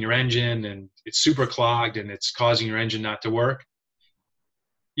clogged in your engine and it's super clogged and it's causing your engine not to work.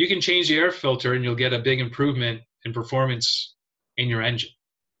 You can change the air filter and you'll get a big improvement in performance in your engine.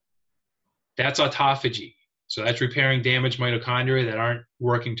 That's autophagy. So that's repairing damaged mitochondria that aren't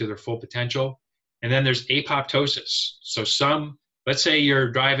working to their full potential. And then there's apoptosis. So let's say you're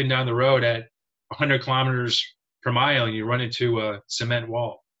driving down the road at 100 kilometers per mile and you run into a cement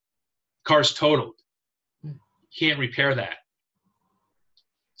wall. Car's totaled. You can't repair that.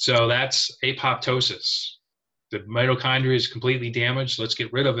 So that's apoptosis. The mitochondria is completely damaged. Let's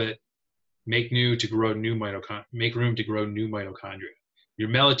get rid of it. Make room to grow new mitochondria. Your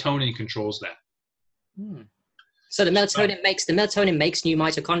melatonin controls that. So the melatonin makes new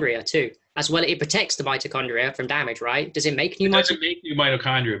mitochondria too, as well. It protects the mitochondria from damage, right? Does it make new? It doesn't make new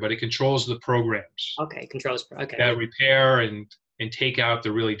mitochondria, but it controls the programs. Okay, controls. Okay. That repair and take out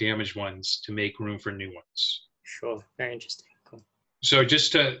the really damaged ones to make room for new ones. Sure, very interesting. Cool. So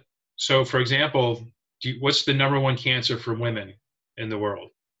for example, what's the #1 cancer for women in the world?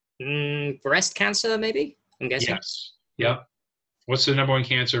 Breast cancer, maybe? I'm guessing. Yes. Yep. What's the #1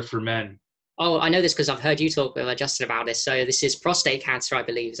 cancer for men? Oh, I know this because I've heard you talk with Justin about this. So this is prostate cancer, I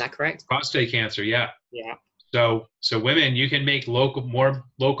believe. Is that correct? Prostate cancer, yeah. Yeah. So women, you can make more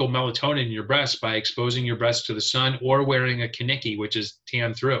local melatonin in your breast by exposing your breast to the sun or wearing a Kaniki, which is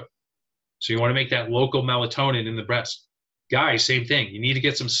tan through. So you want to make that local melatonin in the breast. Guys, same thing. You need to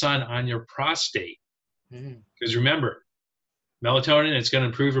get some sun on your prostate. Because remember, melatonin, it's going to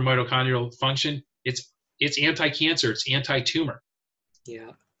improve your mitochondrial function. It's anti-cancer. It's anti-tumor.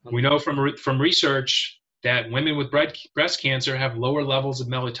 Yeah. We know from research that women with breast cancer have lower levels of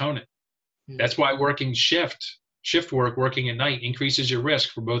melatonin. That's why working shift work, working at night, increases your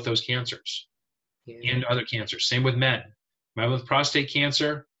risk for both those cancers and other cancers. Same with men. Men with prostate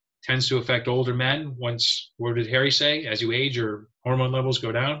cancer tends to affect older men. Once, what did Harry say? As you age, your hormone levels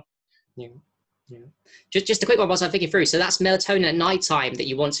go down. Yeah. Just a quick one whilst I'm thinking through. So that's melatonin at nighttime that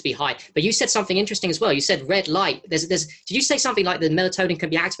you want to be high. But you said something interesting as well. You said red light. Did you say something like the melatonin can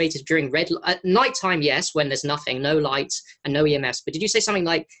be activated during at nighttime? Yes, when there's nothing, no lights and no EMS. But did you say something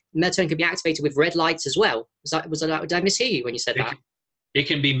like melatonin can be activated with red lights as well? Did I mishear you when you said that? It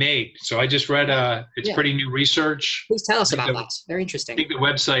can be made. So I just read it's pretty new research. Please tell us about that. Very interesting. I think the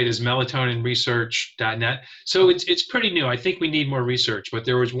website is melatoninresearch.net. So it's pretty new. I think we need more research. But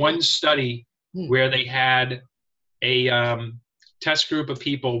there was one study where they had a test group of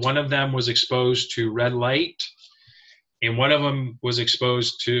people. One of them was exposed to red light, and one of them was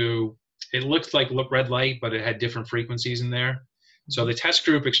exposed to, it looked like red light, but it had different frequencies in there. So the test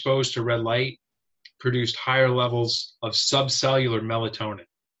group exposed to red light produced higher levels of subcellular melatonin.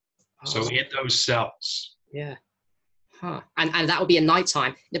 So in those cells. Yeah. Huh. And that would be at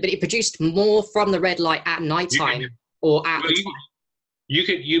nighttime. But it produced more from the red light at nighttime or at the time.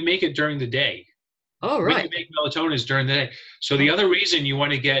 You make it during the day. Oh, right. When you make melatonin is during the day. So the other reason you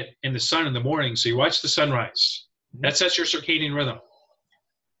want to get in the sun in the morning, so you watch the sunrise. That sets your circadian rhythm.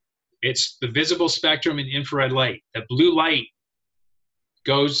 It's the visible spectrum and infrared light. That blue light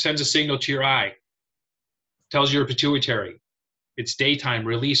sends a signal to your eye, tells your pituitary. It's daytime,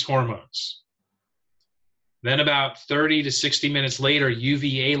 release hormones. Then about 30 to 60 minutes later,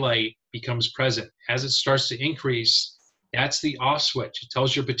 UVA light becomes present. As it starts to increase, that's the off switch. It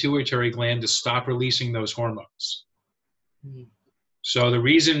tells your pituitary gland to stop releasing those hormones. So the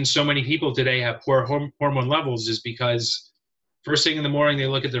reason so many people today have poor hormone levels is because first thing in the morning, they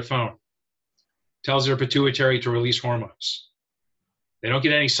look at their phone. Tells their pituitary to release hormones. They don't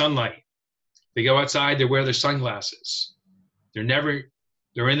get any sunlight. They go outside, they wear their sunglasses. They're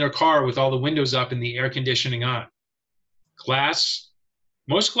in their car with all the windows up and the air conditioning on.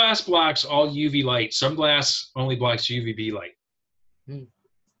 Most glass blocks all UV light. Some glass only blocks UVB light.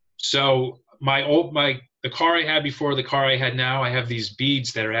 So the car I had before the car I had now, I have these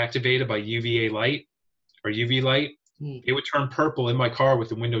beads that are activated by UVA light or UV light. It would turn purple in my car with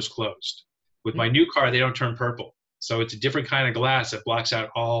the windows closed. With my new car, they don't turn purple. So it's a different kind of glass that blocks out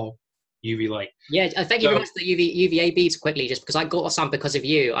all UV light. Yeah, thank you very much for the UVA beads quickly, just because I got some because of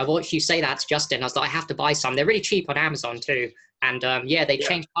you. I watched you say that to Justin. I was like, I have to buy some. They're really cheap on Amazon too. And they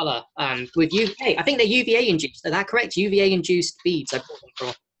change color with UVA. I think they're UVA induced. Is that correct? UVA induced beads. I bought them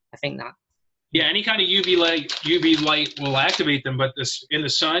for, I think that. Yeah, any kind of UV light will activate them, but in the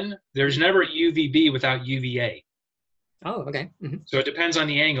sun, there's never UVB without UVA. Oh, okay. So it depends on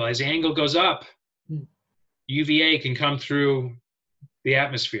the angle. As the angle goes up, UVA can come through the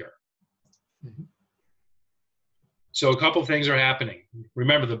atmosphere. So a couple things are happening.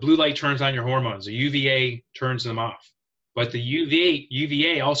 Remember, the blue light turns on your hormones. The UVA turns them off. But the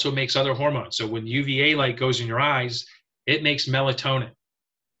UVA also makes other hormones. So when UVA light goes in your eyes, it makes melatonin.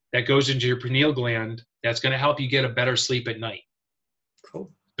 That goes into your pineal gland. That's going to help you get a better sleep at night. Cool.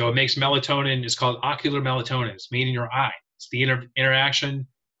 So it makes melatonin. It's called ocular melatonin. It's made in your eye. It's the interaction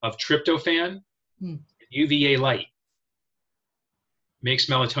of tryptophan and UVA light. Makes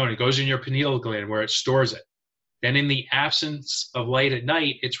melatonin. It goes in your pineal gland where it stores it. Then in the absence of light at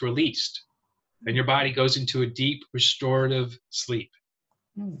night, it's released. Then your body goes into a deep restorative sleep.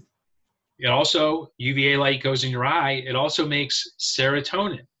 It also, UVA light goes in your eye, it also makes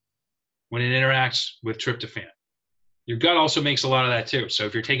serotonin when it interacts with tryptophan. Your gut also makes a lot of that too. So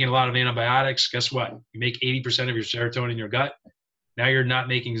if you're taking a lot of antibiotics, guess what? You make 80% of your serotonin in your gut. Now you're not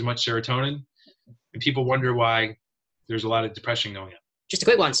making as much serotonin. And people wonder why there's a lot of depression going on. Just a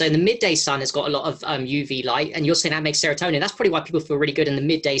quick one. So the midday sun has got a lot of UV light, and you're saying that makes serotonin. That's probably why people feel really good in the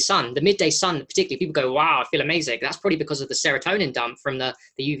midday sun. The midday sun, particularly, people go, wow, I feel amazing. That's probably because of the serotonin dump from the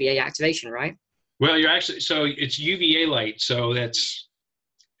UVA activation, right? Well, so it's UVA light. So there's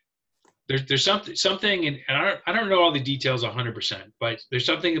something, and I don't know all the details 100%, but there's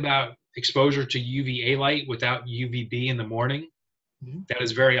something about exposure to UVA light without UVB in the morning that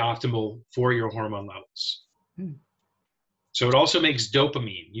is very optimal for your hormone levels. So it also makes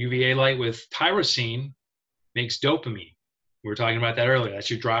dopamine. UVA light with tyrosine makes dopamine. We were talking about that earlier. That's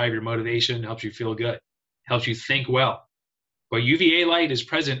your drive, your motivation, helps you feel good, helps you think well. But UVA light is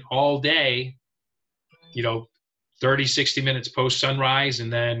present all day, 30, 60 minutes post sunrise,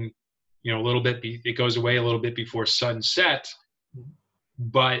 and then, you know, a little bit, it goes away a little bit before sunset.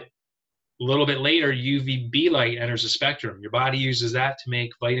 But a little bit later, UVB light enters the spectrum. Your body uses that to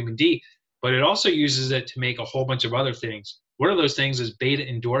make vitamin D, but it also uses it to make a whole bunch of other things. One of those things is beta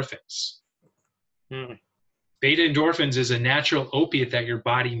endorphins. Beta endorphins is a natural opiate that your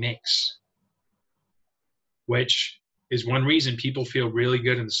body makes, which is one reason people feel really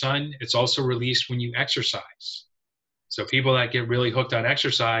good in the sun. It's also released when you exercise. So people that get really hooked on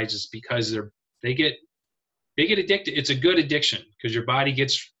exercise is because they get addicted. It's a good addiction because your body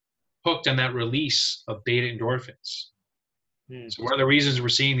gets hooked on that release of beta endorphins. So one of the reasons we're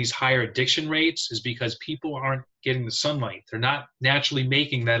seeing these higher addiction rates is because people aren't getting the sunlight. They're not naturally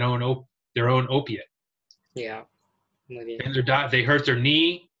making their own opiate. Yeah. And they hurt their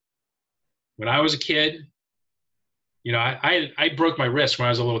knee. When I was a kid, you know, I broke my wrist when I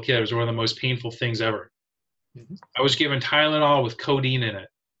was a little kid. It was one of the most painful things ever. I was given Tylenol with codeine in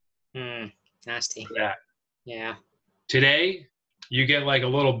it. Nasty. Yeah. Today, you get like a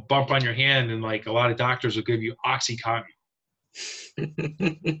little bump on your hand, and like a lot of doctors will give you Oxycontin.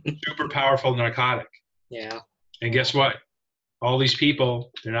 Super powerful narcotic. Yeah. And guess what? All these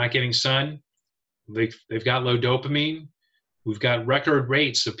people, they're not getting sun. They've got low dopamine. We've got record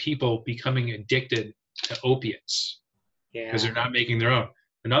rates of people becoming addicted to opiates because they're not making their own.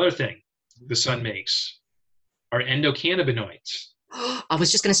 Another thing the sun makes are endocannabinoids. I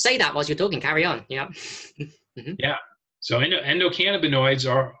was just going to say that while you're talking. Carry on. Yeah. Yeah. So endocannabinoids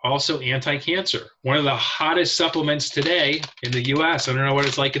are also anti-cancer. One of the hottest supplements today in the U.S., I don't know what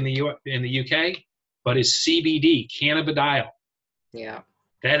it's like in the UK, but it's CBD, cannabidiol. Yeah.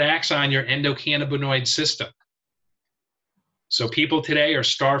 That acts on your endocannabinoid system. So people today are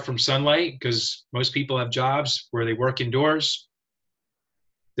starved from sunlight because most people have jobs where they work indoors.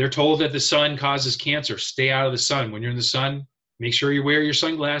 They're told that the sun causes cancer. Stay out of the sun. When you're in the sun, make sure you wear your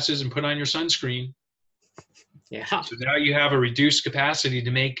sunglasses and put on your sunscreen. Yeah. So now you have a reduced capacity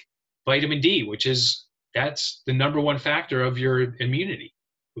to make vitamin D, that's the number one factor of your immunity.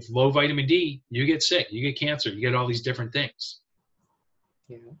 With low vitamin D, you get sick, you get cancer, you get all these different things.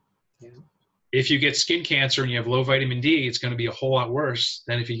 Yeah. If you get skin cancer and you have low vitamin D, it's going to be a whole lot worse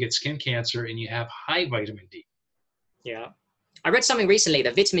than if you get skin cancer and you have high vitamin D. Yeah. I read something recently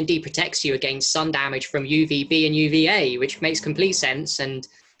that vitamin D protects you against sun damage from UVB and UVA, which makes complete sense. And,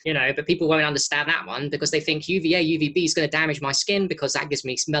 you know, but people won't understand that one because they think UVA, UVB is going to damage my skin because that gives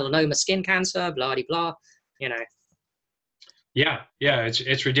me melanoma skin cancer, blah, blah, blah, you know. Yeah,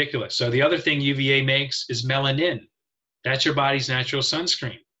 it's ridiculous. So the other thing UVA makes is melanin. That's your body's natural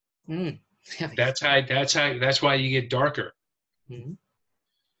sunscreen. That's why you get darker.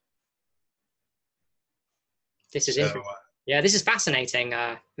 This is interesting. Yeah, this is fascinating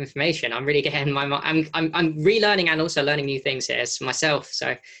information. I'm really getting I'm relearning and also learning new things here myself.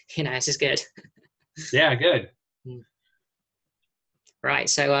 So, you know, this is good. Yeah, good. Right.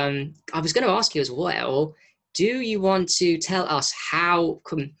 So I was going to ask you as well, do you want to tell us how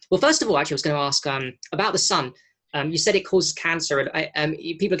well, first of all, actually, I was going to ask about the sun. You said it causes cancer and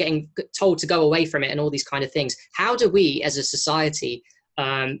people are getting told to go away from it and all these kind of things. How do we as a society,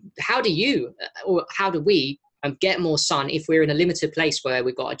 how do we get more sun if we're in a limited place where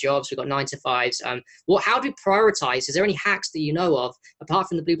we've got our jobs, we've got 9 to 5s? How do we prioritize? Is there any hacks that you know of, apart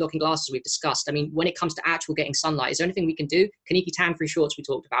from the blue blocking glasses we've discussed? I mean, when it comes to actual getting sunlight, is there anything we can do? Kaniki tan-free shorts we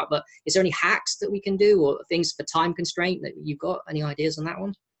talked about, but is there any hacks that we can do or things for time constraint that you've got? Any ideas on that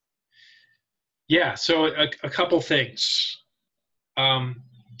one? Yeah, so a couple things.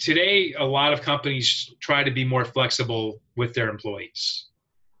 Today, a lot of companies try to be more flexible with their employees.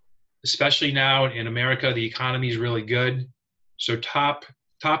 Especially now in America, the economy is really good. So top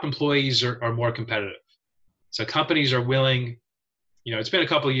employees are more competitive. So companies are willing, you know, it's been a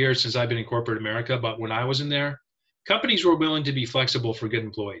couple of years since I've been in corporate America, but when I was in there, companies were willing to be flexible for good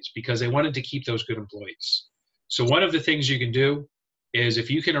employees because they wanted to keep those good employees. So one of the things you can do is if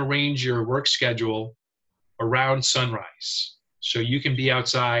you can arrange your work schedule around sunrise, so you can be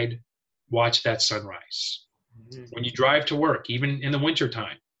outside, watch that sunrise. When you drive to work, even in the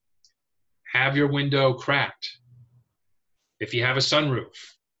wintertime, have your window cracked. If you have a sunroof,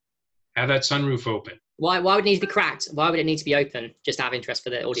 have that sunroof open. Why would it need to be cracked? Why would it need to be open? Just to have interest for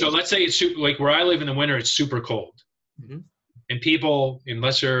the audience. So let's say it's like where I live in the winter, it's super cold. And people,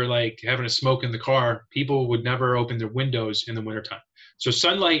 unless they're like having a smoke in the car, people would never open their windows in the wintertime. So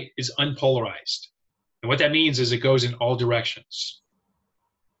sunlight is unpolarized. And what that means is it goes in all directions.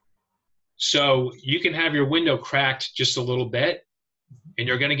 So you can have your window cracked just a little bit, and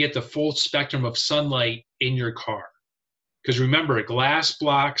you're going to get the full spectrum of sunlight in your car. Because remember, glass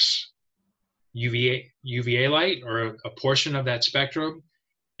blocks UVA light, or a portion of that spectrum.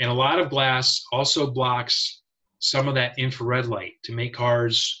 And a lot of glass also blocks some of that infrared light to make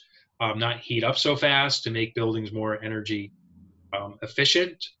cars not heat up so fast, to make buildings more energy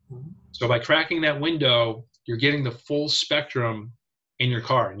efficient. So by cracking that window, you're getting the full spectrum in your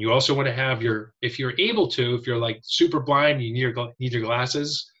car. And you also want to have if you're able to, if you're like super blind, you need your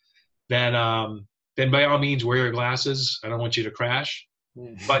glasses, then by all means wear your glasses. I don't want you to crash.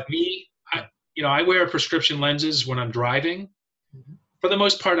 But me, I wear prescription lenses when I'm driving. For the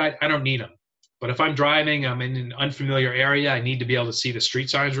most part, I don't need them. But if I'm driving, I'm in an unfamiliar area, I need to be able to see the street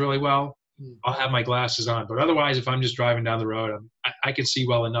signs really well, I'll have my glasses on. But otherwise, if I'm just driving down the road, I can see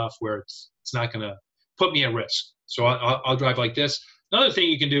well enough where it's not going to put me at risk. So I'll drive like this. Another thing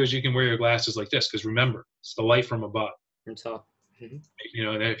you can do is you can wear your glasses like this, because remember, it's the light from above. From top. And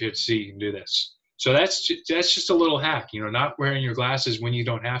if you see, you can do this. So that's just a little hack, not wearing your glasses when you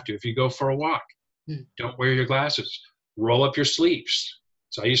don't have to. If you go for a walk, don't wear your glasses. Roll up your sleeves.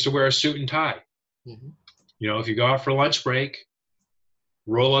 So I used to wear a suit and tie. If you go out for lunch break,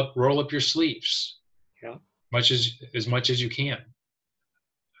 roll up your sleeves. Yeah. As much as you can.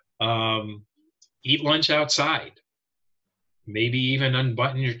 Eat lunch outside. Maybe even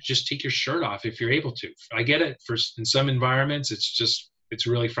unbutton just take your shirt off if you're able to. I get it. In some environments, it's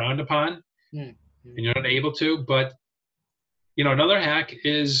really frowned upon, and you're not able to. But another hack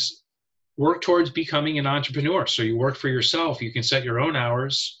is work towards becoming an entrepreneur. So you work for yourself. You can set your own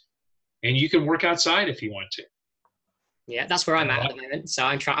hours, and you can work outside if you want to. Yeah, that's where I'm at the moment. So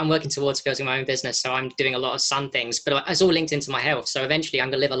I'm working towards building my own business. So I'm doing a lot of sun things, but it's all linked into my health. So eventually I'm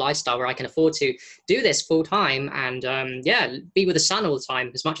going to live a lifestyle where I can afford to do this full time and be with the sun all the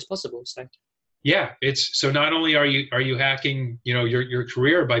time as much as possible. So yeah, so not only are you hacking, your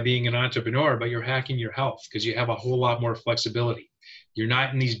career by being an entrepreneur, but you're hacking your health because you have a whole lot more flexibility. You're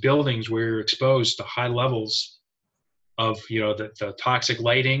not in these buildings where you're exposed to high levels of, the toxic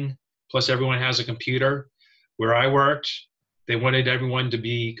lighting, plus everyone has a computer. Where I worked, they wanted everyone to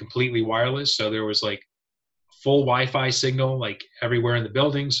be completely wireless. So there was like full Wi-Fi signal like everywhere in the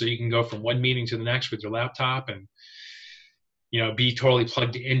building. So you can go from one meeting to the next with your laptop and, be totally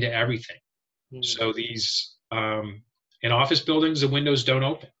plugged into everything. So these, in office buildings, the windows don't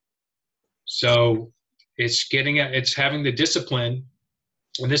open. So it's having the discipline,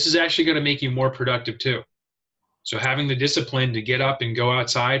 and this is actually going to make you more productive too. So having the discipline to get up and go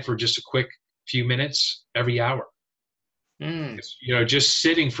outside for just a quick few minutes every hour. Just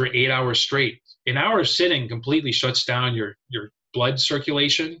sitting for 8 hours straight. An hour of sitting completely shuts down your blood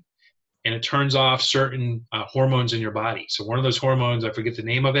circulation, and it turns off certain hormones in your body. So one of those hormones, I forget the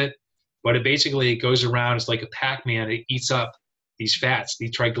name of it, but it goes around. It's like a Pac-Man. It eats up these fats,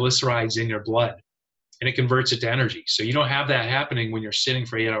 these triglycerides in your blood, and it converts it to energy. So you don't have that happening when you're sitting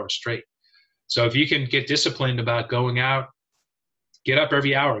for 8 hours straight. So if you can get disciplined about going out, get up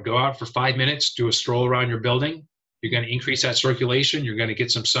every hour, go out for 5 minutes, do a stroll around your building. You're going to increase that circulation. You're going to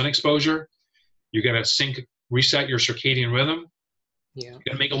get some sun exposure. You're going to reset your circadian rhythm. Yeah. You're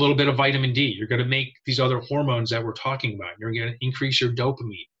going to make a little bit of vitamin D. You're going to make these other hormones that we're talking about. You're going to increase your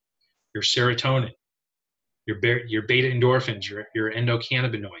dopamine, your serotonin, your beta endorphins, your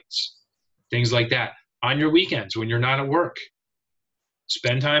endocannabinoids, things like that. On your weekends when you're not at work,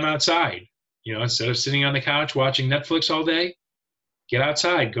 spend time outside. Instead of sitting on the couch watching Netflix all day, get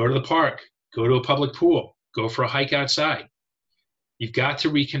outside, go to the park, go to a public pool, go for a hike outside. You've got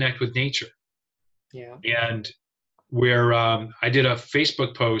to reconnect with nature. Yeah. And where I did a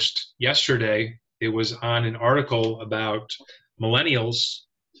Facebook post yesterday, it was on an article about millennials.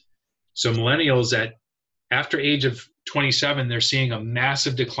 So millennials after age of 27, they're seeing a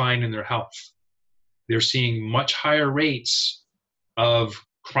massive decline in their health. They're seeing much higher rates of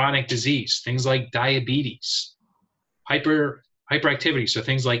chronic disease, things like diabetes, hyperactivity, so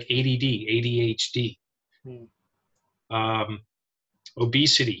things like ADD, ADHD,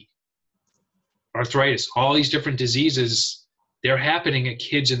 obesity, arthritis, all these different diseases, they're happening at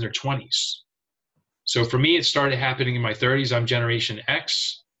kids in their 20s. So for me, it started happening in my 30s. I'm Generation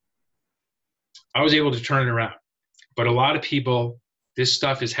X. I was able to turn it around. But a lot of people, this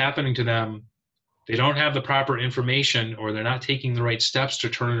stuff is happening to them. They don't have the proper information, or they're not taking the right steps to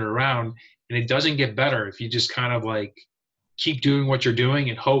turn it around. And it doesn't get better if you just kind of like keep doing what you're doing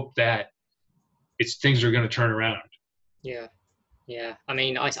and hope that things are going to turn around. Yeah. Yeah, I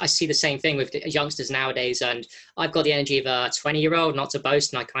mean, I see the same thing with youngsters nowadays, and I've got the energy of a 20-year-old, not to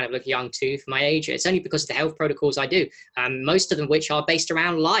boast, and I kind of look young too for my age. It's only because of the health protocols I do, most of them which are based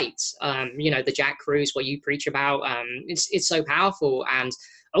around light. The Jack Cruz, what you preach about, it's so powerful. And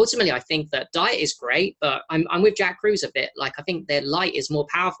ultimately, I think that diet is great, but I'm with Jack Cruz a bit. Like, I think their light is more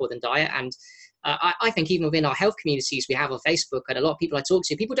powerful than diet, and I think even within our health communities we have on Facebook, and a lot of people I talk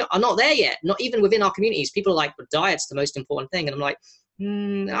to, people are not there yet. Not even within our communities, people are like, well, diet's the most important thing, and I'm like, I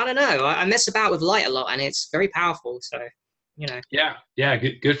don't know. I mess about with light a lot, and it's very powerful. So, Yeah,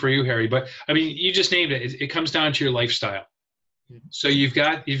 good for you, Harry. But I mean, you just named it. It comes down to your lifestyle. Mm-hmm. So you've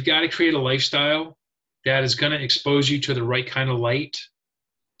got to create a lifestyle that is going to expose you to the right kind of light,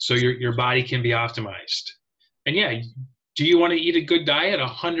 so your body can be optimized. And yeah, do you want to eat a good diet?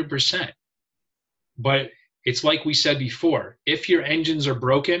 100%. But it's like we said before, if your engines are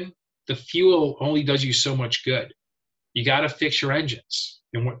broken, the fuel only does you so much good. You got to fix your engines,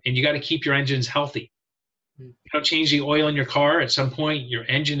 and you got to keep your engines healthy. You don't change the oil in your car, at some point your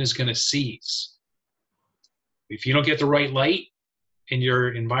engine is going to seize. If you don't get the right light in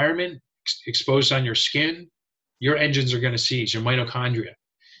your environment, exposed on your skin, your engines are going to seize, your mitochondria.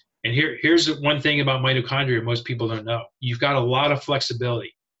 And here's one thing about mitochondria most people don't know. You've got a lot of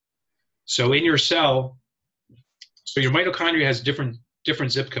flexibility. So in your cell, so your mitochondria has different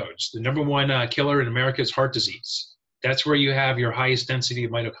zip codes. The number one killer in America is heart disease. That's where you have your highest density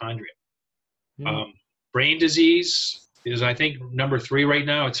of mitochondria. Brain disease is, I think, number 3 right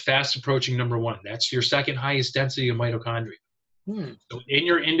now. It's fast approaching number 1. That's your second highest density of mitochondria. So in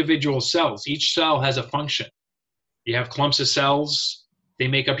your individual cells, each cell has a function. You have clumps of cells. They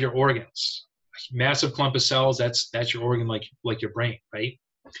make up your organs. Massive clump of cells, that's your organ, like your brain, right?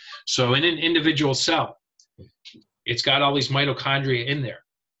 So in an individual cell, it's got all these mitochondria in there.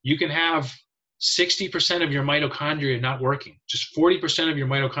 You can have 60% of your mitochondria not working, just 40% of your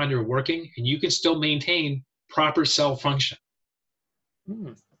mitochondria working, and you can still maintain proper cell function.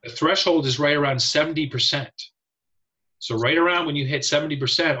 The threshold is right around 70%. So right around when you hit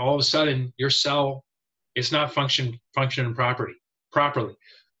 70%, all of a sudden your cell is not functioning properly.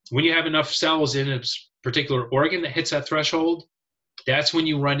 When you have enough cells in a particular organ that hits that threshold, that's when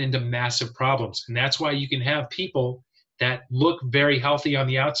you run into massive problems. And that's why you can have people that look very healthy on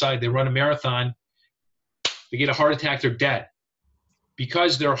the outside. They run a marathon, they get a heart attack, they're dead,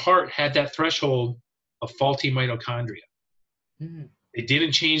 because their heart had that threshold of faulty mitochondria. They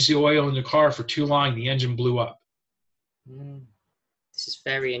didn't change the oil in the car for too long, the engine blew up. This is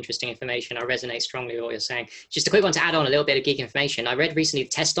very interesting information. I resonate strongly with what you're saying. Just a quick one to add on a little bit of geek information. I read recently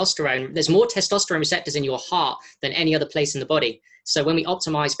testosterone. There's more testosterone receptors in your heart than any other place in the body. So when we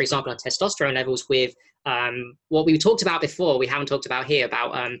optimize, for example, our testosterone levels with what we talked about before, we haven't talked about here,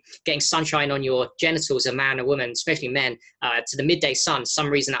 about getting sunshine on your genitals, a man or woman, especially men, to the midday sun,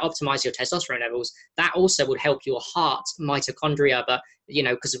 some reason that optimizes your testosterone levels, that also would help your heart mitochondria. But,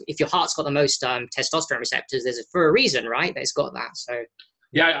 because if your heart's got the most testosterone receptors, there's for a reason, right? That it's got that. So.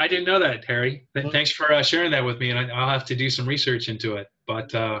 Yeah, I didn't know that, Harry. Thanks for sharing that with me, and I'll have to do some research into it. But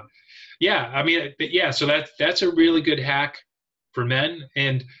so that's a really good hack for men.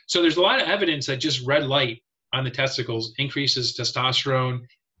 And so there's a lot of evidence that just red light on the testicles increases testosterone.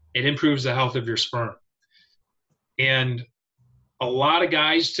 It improves the health of your sperm. And a lot of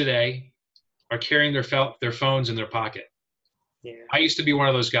guys today are carrying their phones in their pocket. Yeah. I used to be one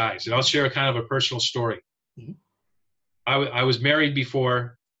of those guys, and I'll share kind of a personal story. I was married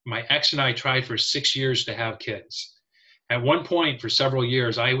before. My ex and I tried for 6 years to have kids. At one point for several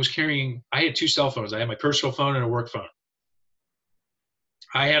years, I had 2 cell phones. I had my personal phone and a work phone.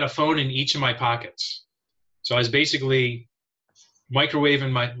 I had a phone in each of my pockets. So I was basically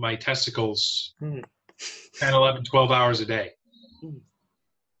microwaving my testicles 10, 11, 12 hours a day.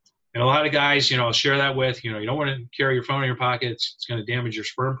 And a lot of guys, I'll share that with, you don't want to carry your phone in your pockets. It's going to damage your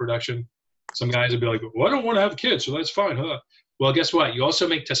sperm production. Some guys would be like, well, I don't want to have kids, so that's fine, huh? Well, guess what? You also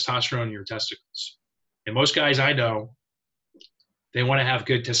make testosterone in your testicles. And most guys I know, they want to have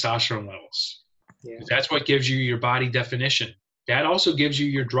good testosterone levels. Yeah. That's what gives you your body definition. That also gives you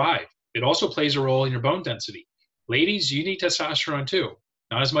your drive. It also plays a role in your bone density. Ladies, you need testosterone too.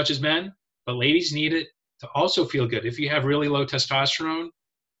 Not as much as men, but ladies need it to also feel good. If you have really low testosterone,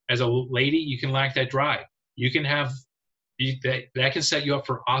 as a lady, you can lack that drive. You can have that can set you up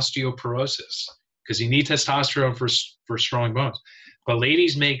for osteoporosis because you need testosterone for strong bones. But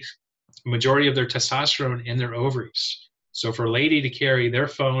ladies make the majority of their testosterone in their ovaries. So for a lady to carry their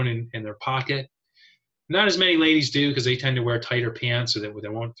phone in their pocket, not as many ladies do because they tend to wear tighter pants so that they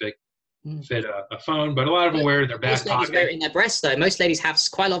won't fit fit a phone, but a lot of them wear it in their back most ladies pocket. wear it in their breasts, though. Most ladies have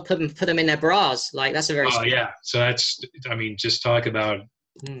quite a lot of put them in their bras. Like, that's a very Yeah. So that's, I mean, just talk about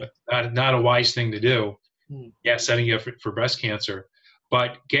not a wise thing to do. Yeah, setting you up for breast cancer.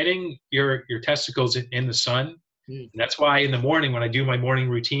 But getting your testicles in the sun, that's why in the morning when I do my morning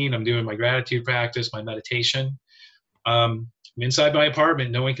routine, I'm doing my gratitude practice, my meditation. I'm inside my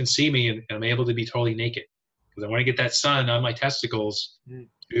apartment, no one can see me, and I'm able to be totally naked because I want to get that sun on my testicles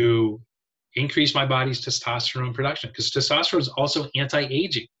to increase my body's testosterone production, because testosterone is also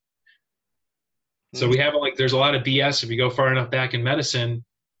anti-aging. So we have there's a lot of BS. If you go far enough back in medicine,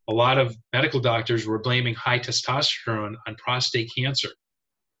 a lot of medical doctors were blaming high testosterone on prostate cancer.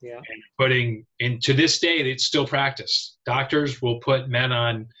 Yeah. And to this day, it's still practiced. Doctors will put men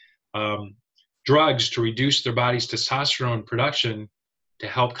on drugs to reduce their body's testosterone production to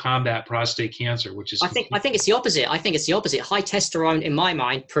help combat prostate cancer, which is... I think it's the opposite. I think it's the opposite. High testosterone, in my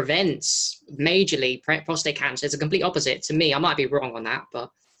mind, prevents majorly prostate cancer. It's a complete opposite to me. I might be wrong on that, but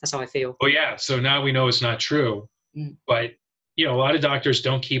that's how I feel. Oh, yeah. So now we know it's not true. But, a lot of doctors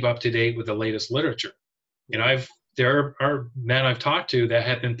don't keep up to date with the latest literature. And there are men I've talked to that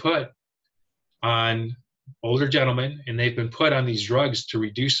have been put on, older gentlemen, and they've been put on these drugs to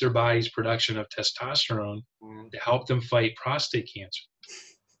reduce their body's production of testosterone to help them fight prostate cancer.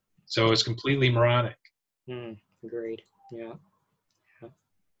 So it's completely moronic. Agreed. Yeah.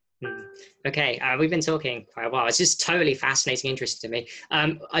 Okay, we've been talking quite a while. It's just totally fascinating, interesting to me.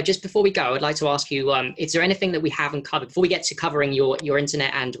 Just before we go, I'd like to ask you, is there anything that we haven't covered before we get to covering your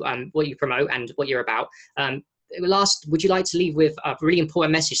internet and what you promote and what you're about? Would you like to leave with a really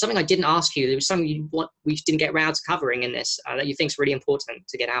important message? Something I didn't ask you. There was something we didn't get around to covering in this that you think is really important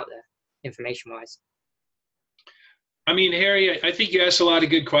to get out there, information-wise. I mean, Harry, I think you asked a lot of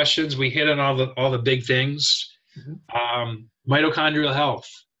good questions. We hit on all the big things. Mitochondrial health,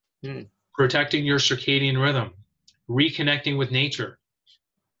 protecting your circadian rhythm, reconnecting with nature,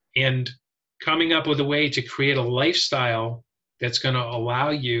 and coming up with a way to create a lifestyle that's going to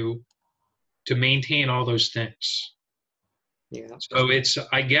allow you to maintain all those things. Yeah. So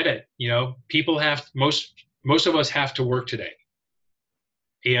I get it. People most of us have to work today.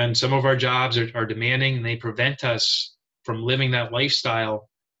 And some of our jobs are demanding, and they prevent us from living that lifestyle.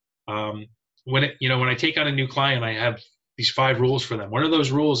 When I take on a new client, I have these 5 rules for them. One of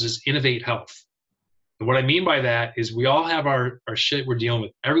those rules is innovate health. And what I mean by that is we all have our shit we're dealing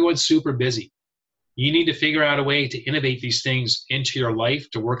with. Everyone's super busy. You need to figure out a way to innovate these things into your life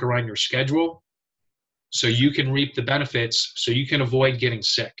to work around your schedule so you can reap the benefits, so you can avoid getting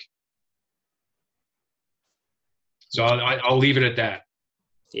sick. So I'll leave it at that.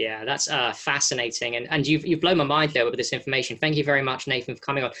 Yeah, that's fascinating. And you've blown my mind there with this information. Thank you very much, Nathan, for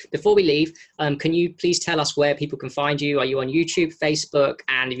coming on. Before we leave, can you please tell us where people can find you? Are you on YouTube, Facebook,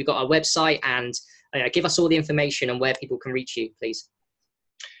 and have you got a website? And give us all the information on where people can reach you, please.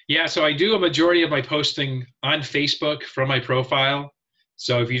 Yeah, so I do a majority of my posting on Facebook from my profile.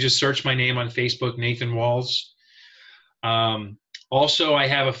 So if you just search my name on Facebook, Nathan Waltz. Also, I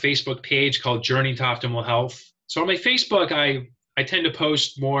have a Facebook page called Journey to Optimal Health. So on my Facebook, I tend to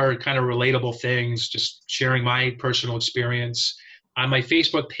post more kind of relatable things, just sharing my personal experience. On my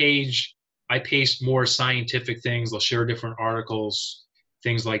Facebook page, I paste more scientific things. I'll share different articles,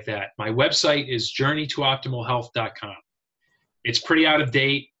 things like that. My website is journeytooptimalhealth.com. It's pretty out of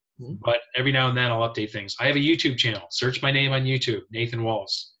date, but every now and then I'll update things. I have a YouTube channel. Search my name on YouTube, Nathan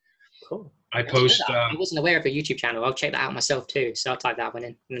Waltz. Cool. I post. I wasn't aware of a YouTube channel. I'll check that out myself too. So I'll type that one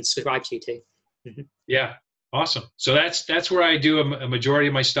in and subscribe to you too. Yeah. Awesome. So that's where I do a majority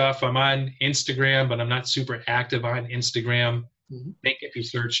of my stuff. I'm on Instagram, but I'm not super active on Instagram. I think if you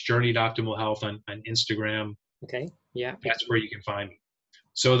search Journey to Optimal Health on Instagram, okay, yeah, that's where you can find me.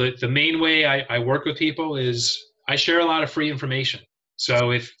 So the main way I work with people is I share a lot of free information.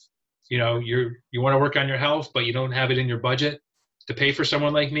 So if you want to work on your health, but you don't have it in your budget to pay for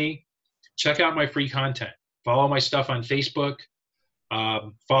someone like me, check out my free content. Follow my stuff on Facebook.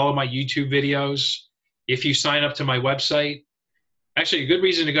 Follow my YouTube videos. If you sign up to my website, actually a good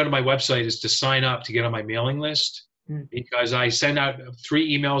reason to go to my website is to sign up to get on my mailing list, because I send out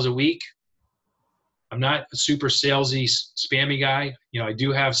 3 emails a week. I'm not a super salesy, spammy guy. I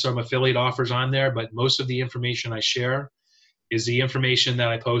do have some affiliate offers on there, but most of the information I share is the information that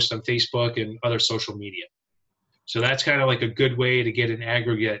I post on Facebook and other social media. So that's kind of like a good way to get an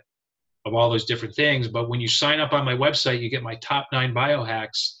aggregate of all those different things. But when you sign up on my website, you get my top 9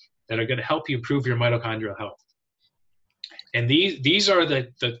 biohacks that are going to help you improve your mitochondrial health. And these are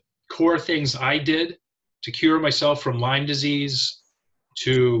the core things I did to cure myself from Lyme disease,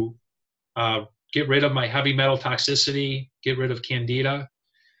 to get rid of my heavy metal toxicity, get rid of candida.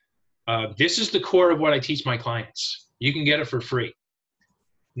 This is the core of what I teach my clients. You can get it for free.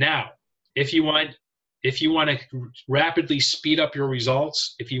 Now, if you want to rapidly speed up your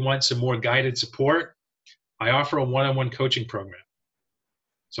results, if you want some more guided support, I offer a one-on-one coaching program.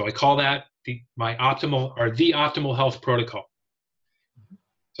 So I call that the optimal health protocol.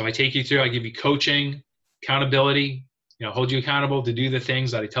 So I take you through, I give you coaching, accountability, hold you accountable to do the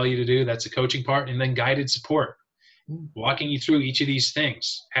things that I tell you to do. That's the coaching part. And then guided support, walking you through each of these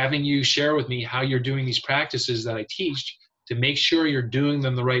things, having you share with me how you're doing these practices that I teach to make sure you're doing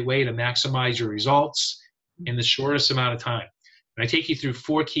them the right way to maximize your results in the shortest amount of time. And I take you through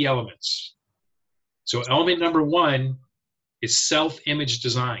 4 key elements. So element number 1 is self-image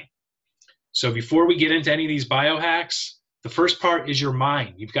design. So before we get into any of these biohacks, the first part is your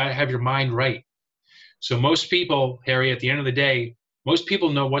mind. You've got to have your mind right. So most people, Harry, at the end of the day, most people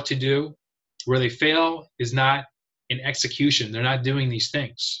know what to do. Where they fail is not in execution. They're not doing these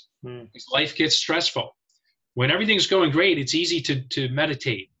things. Life gets stressful. When everything's going great, it's easy to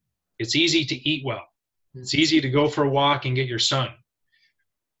meditate. It's easy to eat well. It's easy to go for a walk and get your sun.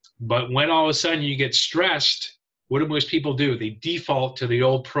 But when all of a sudden you get stressed, what do most people do? They default to the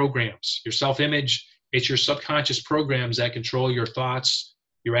old programs. Your self-image, it's your subconscious programs that control your thoughts,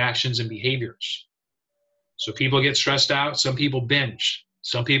 your actions, and behaviors. So people get stressed out. Some people binge.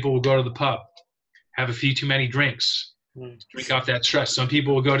 Some people will go to the pub, have a few too many drinks, drink off that stress. Some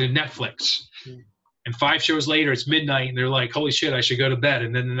people will go to Netflix. And 5 shows later, it's midnight, and they're like, holy shit, I should go to bed.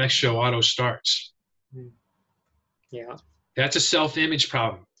 And then the next show auto starts. Yeah. That's a self-image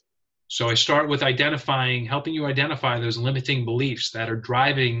problem. So I start with helping you identify those limiting beliefs that are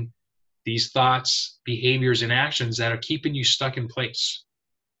driving these thoughts, behaviors, and actions that are keeping you stuck in place.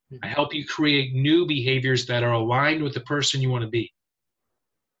 I help you create new behaviors that are aligned with the person you want to be.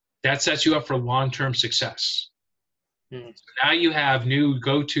 That sets you up for long-term success. So now you have new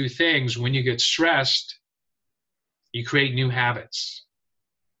go-to things. When you get stressed, you create new habits.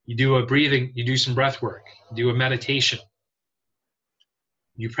 You do a breathing, you do some breath work, you do a meditation.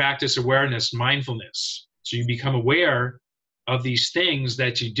 You practice awareness, mindfulness. So you become aware of these things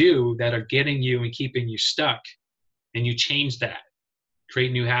that you do that are getting you and keeping you stuck. And you change that,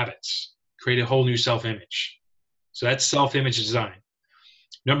 create new habits, create a whole new self-image. So that's self-image design.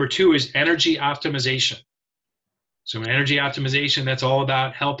 Number 2 is energy optimization. So in energy optimization, that's all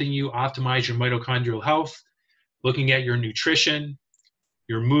about helping you optimize your mitochondrial health, looking at your nutrition,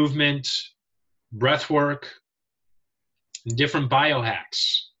 your movement, breath work, and different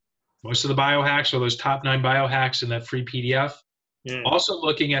biohacks. Most of the biohacks are those top 9 biohacks in that free PDF. Also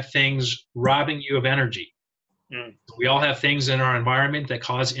looking at things robbing you of energy. We all have things in our environment that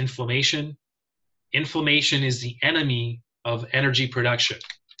cause inflammation. Inflammation is the enemy of energy production.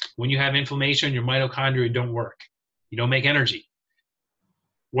 When you have inflammation, your mitochondria don't work. You don't make energy.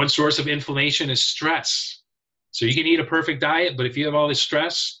 One source of inflammation is stress. So you can eat a perfect diet, but if you have all this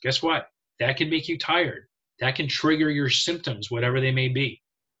stress, guess what? That can make you tired. That can trigger your symptoms, whatever they may be.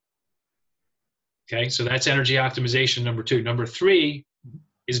 Okay, so that's energy optimization, number 2. Number 3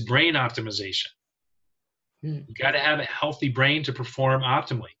 is brain optimization. You got to have a healthy brain to perform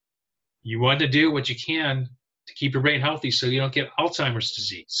optimally. You want to do what you can to keep your brain healthy so you don't get Alzheimer's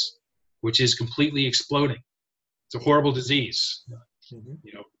disease, which is completely exploding. It's a horrible disease.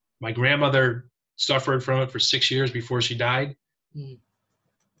 My grandmother suffered from it for 6 years before she died.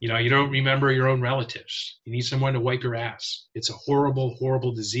 You don't remember your own relatives. You need someone to wipe your ass. It's a horrible,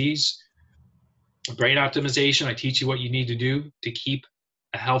 horrible disease. Brain optimization, I teach you what you need to do to keep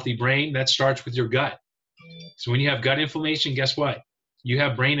a healthy brain. That starts with your gut. So when you have gut inflammation, guess what? You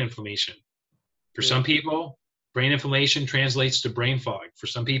have brain inflammation. For some people, brain inflammation translates to brain fog. For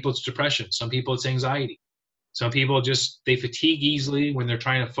some people, it's depression. Some people, it's anxiety. Some people they fatigue easily when they're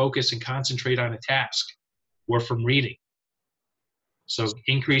trying to focus and concentrate on a task or from reading. So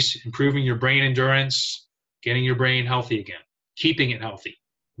improving your brain endurance, getting your brain healthy again, keeping it healthy,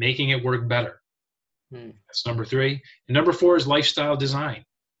 making it work better. That's number 3. And number 4 is lifestyle design.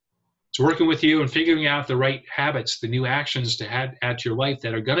 It's working with you and figuring out the right habits, the new actions to add to your life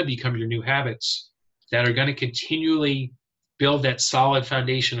that are going to become your new habits, that are going to continually build that solid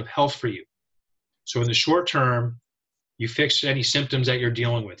foundation of health for you. So in the short term, you fix any symptoms that you're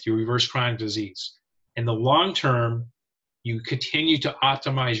dealing with. You reverse chronic disease. In the long term, you continue to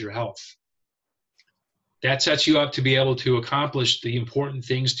optimize your health. That sets you up to be able to accomplish the important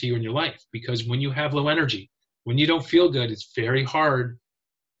things to you in your life. Because when you have low energy, when you don't feel good, it's very hard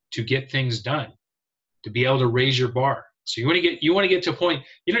to get things done, to be able to raise your bar. So you want to get to a point,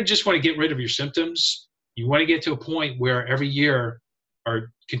 you don't just want to get rid of your symptoms. You want to get to a point where every year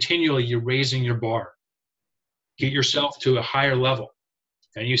or continually you're raising your bar. Get yourself to a higher level.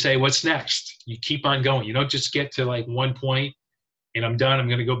 and you say, what's next? You keep on going. You don't just get to like one point and I'm done. I'm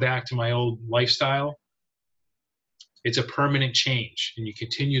going to go back to my old lifestyle. It's a permanent change, and you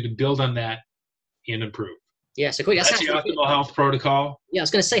continue to build on that and improve. Yeah, so quick. That's the optimal health protocol. Yeah, I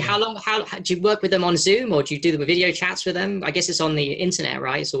was going to say, how do you work with them on Zoom, or do you do the video chats with them? I guess it's on the internet,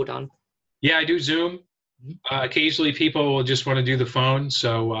 right? It's all done. Yeah, I do Zoom. Occasionally people will just want to do the phone.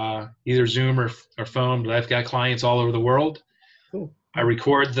 So either Zoom or phone, but I've got clients all over the world. Cool. I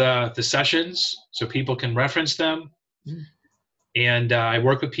record the sessions so people can reference them. And I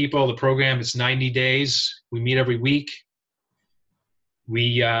work with people. The program is 90 days. We meet every week.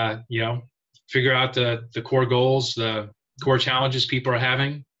 We, figure out the core goals, the core challenges people are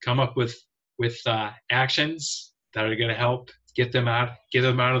having, come up with actions that are going to help get them out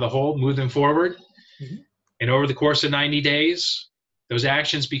of the hole, move them forward. And over the course of 90 days, those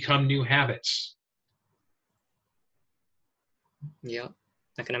actions become new habits. Yeah,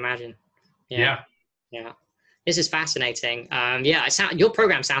 I can imagine. Yeah. This is fascinating. Your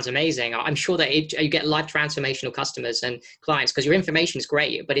program sounds amazing. I'm sure that you get live transformational customers and clients because your information is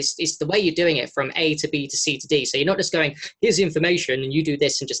great, but it's the way you're doing it from A to B to C to D. So you're not just going, here's the information and you do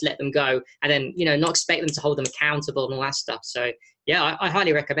this and just let them go. And then, not expect them to hold them accountable and all that stuff. So yeah, I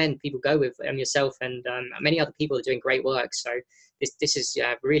highly recommend people go with yourself, and many other people are doing great work. So this is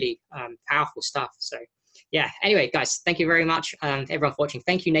really powerful stuff. So yeah, anyway, guys, thank you very much, everyone, for watching.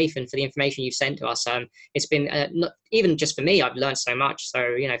 Thank you, Nathan, for the information you've sent to us. It's been, not even just for me, I've learned so much.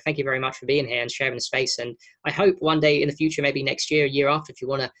 So, thank you very much for being here and sharing the space. And I hope one day in the future, maybe next year, a year after, if you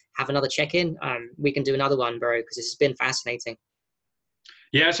want to have another check-in, we can do another one, bro, because this has been fascinating.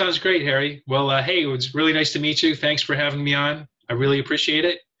 Yeah, it sounds great, Harry. Well, hey, it was really nice to meet you. Thanks for having me on. I really appreciate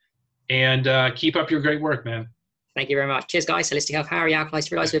it. And keep up your great work, man. Thank you very much. Cheers, guys. Holistic Health, Harry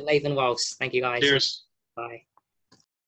Alcalay, with Nathan Waltz. Thank you, guys. Cheers. Bye.